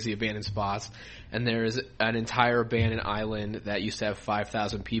for crazy abandoned spots, and there's an entire abandoned island that used to have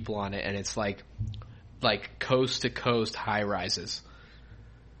 5,000 people on it, and it's like coast to coast high rises.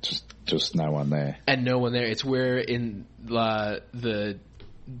 Just no one there. And no one there. It's where in the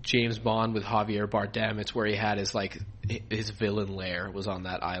James Bond with Javier Bardem, it's where he had his villain lair was on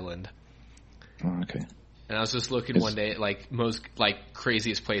that island. Oh, okay. And I was just looking one day at most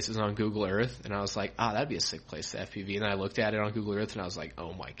craziest places on Google Earth, and I was like, that'd be a sick place to FPV. And then I looked at it on Google Earth, and I was like,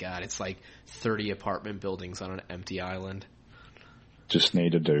 oh my god, it's 30 apartment buildings on an empty island. Just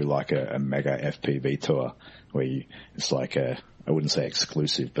need to do a mega FPV tour where it's I wouldn't say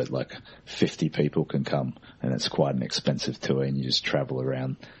exclusive, but 50 people can come, and it's quite an expensive tour, and you just travel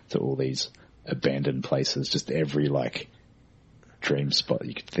around to all these abandoned places, just every dream spot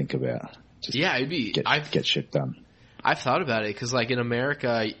you could think about. It'd be get shit done. I've thought about it because in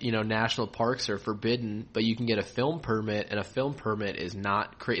America, national parks are forbidden, but you can get a film permit, and a film permit is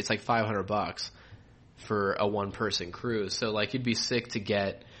not it's $500 for a one-person cruise. So it'd be sick to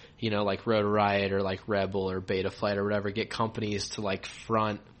get Rotor Riot or Rebel or Beta Flight or whatever, get companies to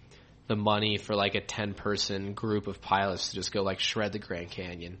front the money for a 10-person group of pilots to just go shred the Grand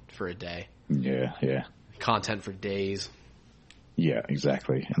Canyon for a day. Yeah. Content for days. Yeah,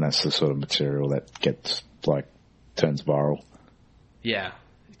 exactly. And that's the sort of material that gets turns viral. Yeah,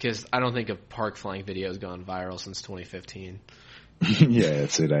 because I don't think a park flying video has gone viral since 2015. Yeah,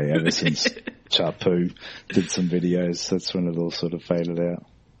 that's it. Ever since Chapu did some videos, that's when it all sort of faded out.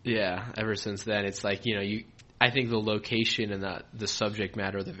 Yeah, ever since then, it's I think the location and the subject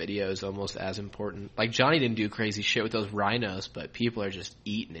matter of the video is almost as important. Johnny didn't do crazy shit with those rhinos, but people are just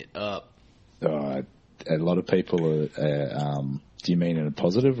eating it up. A lot of people are, do you mean in a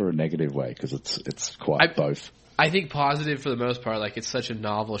positive or a negative way? Because it's quite both. I think positive for the most part. It's such a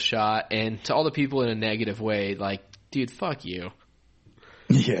novel shot, and to all the people in a negative way, dude, fuck you.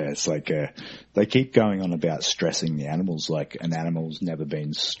 Yeah, it's they keep going on about stressing the animals, an animal's never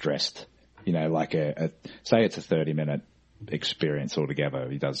been stressed. Say it's a 30-minute experience altogether.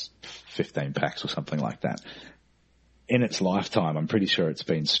 He does 15 packs or something like that. In its lifetime, I'm pretty sure it's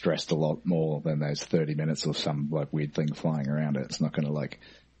been stressed a lot more than those 30 minutes of some weird thing flying around it. It's not going to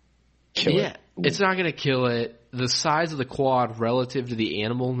kill it. Yeah, it's not going to kill it. The size of the quad relative to the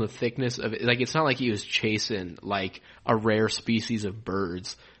animal and the thickness of it, it's not like he was chasing a rare species of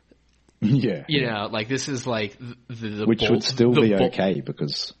birds. Yeah. This is the which would still be okay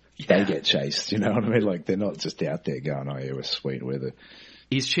because they get chased, you know what I mean? They're not just out there going, oh yeah, we're sweet,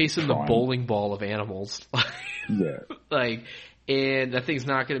 he's chasing the bowling ball of animals. Yeah. And that thing's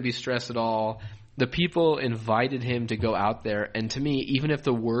not going to be stressed at all. The people invited him to go out there, and to me, even if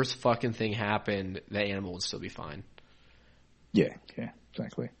the worst fucking thing happened, that animal would still be fine. Yeah,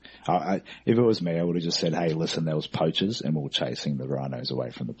 exactly. If it was me, I would have just said, hey, listen, there was poachers, and we were chasing the rhinos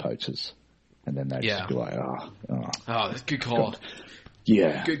away from the poachers. And then they'd just be like, oh, that's a good call. God.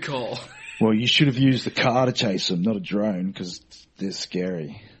 Yeah. Good call. Well, you should have used the car to chase them, not a drone, because they're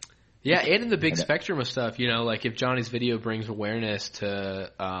scary. Yeah, and in the big spectrum of stuff, if Johnny's video brings awareness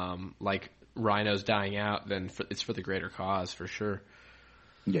to, rhinos dying out, then it's for the greater cause, for sure.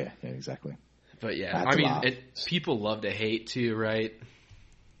 Yeah, exactly. But yeah, people love to hate too, right?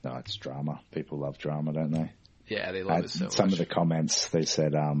 No, it's drama. People love drama, don't they? Yeah, they love it so much. Some of the comments, they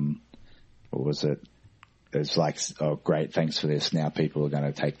said, what was it? it's like, oh great, thanks for this. Now people are going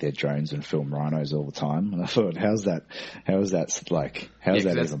to take their drones and film rhinos all the time. And I thought, how's that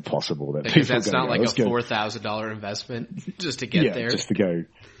even possible? That because that's not like a $4,000 investment just to get there. Just to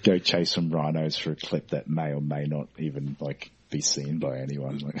go chase some rhinos for a clip that may or may not even like be seen by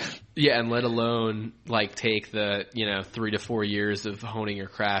anyone. Yeah, and let alone like take the 3 to 4 years of honing your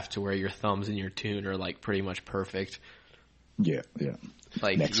craft to where your thumbs and your tune are like pretty much perfect. Yeah.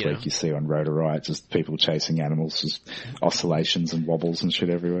 Like next week you see on Rotor Riot just people chasing animals, just oscillations and wobbles and shit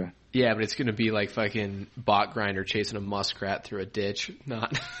everywhere. Yeah, but it's going to be like fucking bot grinder chasing a muskrat through a ditch.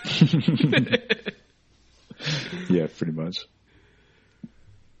 Not. Yeah, pretty much.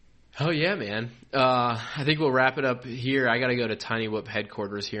 Oh yeah, man. I think we'll wrap it up here. I got to go to Tiny Whoop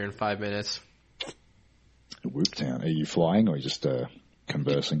headquarters here in 5 minutes. Whooptown. Are you flying or just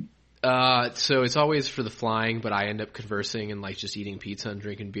conversing? So it's always for the flying, but I end up conversing and like just eating pizza and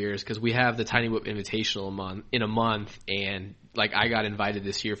drinking beers because we have the Tiny Whoop Invitational in a month, and like I got invited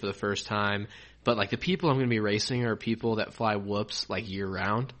this year for the first time. But like the people I'm going to be racing are people that fly whoops like year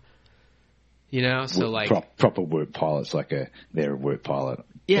round. So like proper whoop pilots, they're a whoop pilot.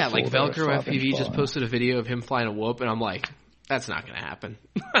 Yeah, like Velcro FPV just posted a video of him flying a whoop, and I'm like, that's not going to happen.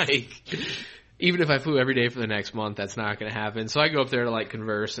 Like. Even if I flew every day for the next month, that's not going to happen. So I go up there to like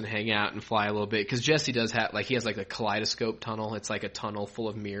converse and hang out and fly a little bit. Cause Jesse does have, he has like a kaleidoscope tunnel. It's like a tunnel full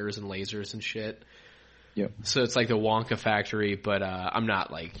of mirrors and lasers and shit. Yep. So it's like the Wonka factory, but, I'm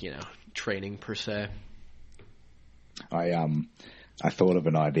not training per se. I thought of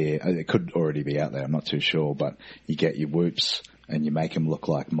an idea. It could already be out there. I'm not too sure, but you get your whoops and you make them look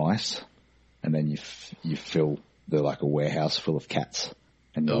like mice, and then you fill like a warehouse full of cats.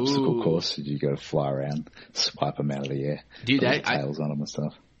 And the obstacle course, you got to fly around, swipe them out of the air, dude. Put tails on them and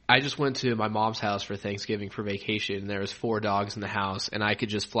stuff. I just went to my mom's house for Thanksgiving for vacation, and there was 4 dogs in the house, and I could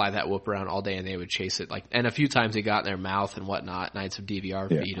just fly that whoop around all day, and they would chase it. And a few times they got in their mouth and whatnot, and I had some DVR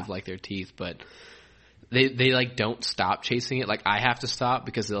feed of their teeth, but they don't stop chasing it. Like I have to stop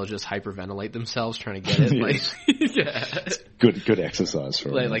because they'll just hyperventilate themselves trying to get it. Yeah. Good exercise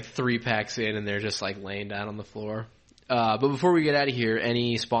for them. Like 3 packs in, and they're just like laying down on the floor. But before we get out of here,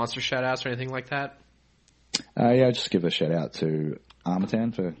 any sponsor shout-outs or anything like that? Just give a shout-out to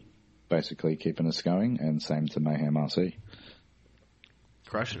Armatan for basically keeping us going, and same to Mayhem RC.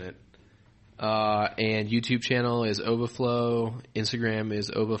 Crushing it. And YouTube channel is Ovaflo. Instagram is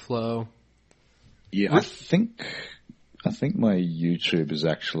Ovaflo. Yeah, I think my YouTube is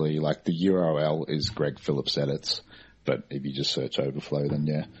actually, the URL is Greg Phillips Edits, but if you just search Ovaflo, then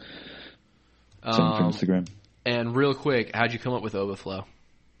yeah. Same for Instagram. And real quick, how'd you come up with Ovaflo?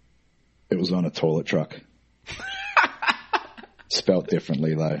 It was on a toilet truck. Spelt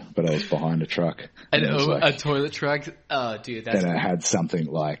differently though, but I was behind a truck. A toilet truck? Oh, dude, that's... And it had something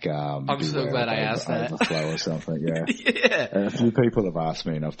like... I'm so glad I asked that. Overflow or something, yeah. Yeah. And a few people have asked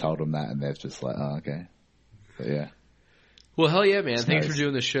me, and I've told them that, and they're just like, oh, okay. But yeah. Well, hell yeah, man. Thanks for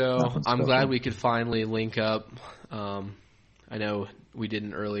doing the show. I'm glad we could finally link up. I know we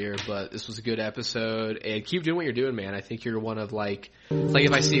didn't earlier, but this was a good episode. And keep doing what you're doing, man. I think you're one of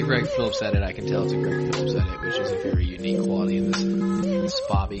if I see a Greg Phillips edit, I can tell it's a Greg Phillips edit, which is a very unique quality in this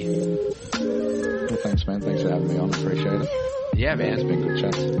bobby. Well, thanks, man. Thanks for having me on. Appreciate it. Yeah, man. It's been good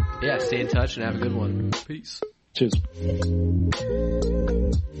chats. Yeah, stay in touch and have a good one. Peace. Cheers.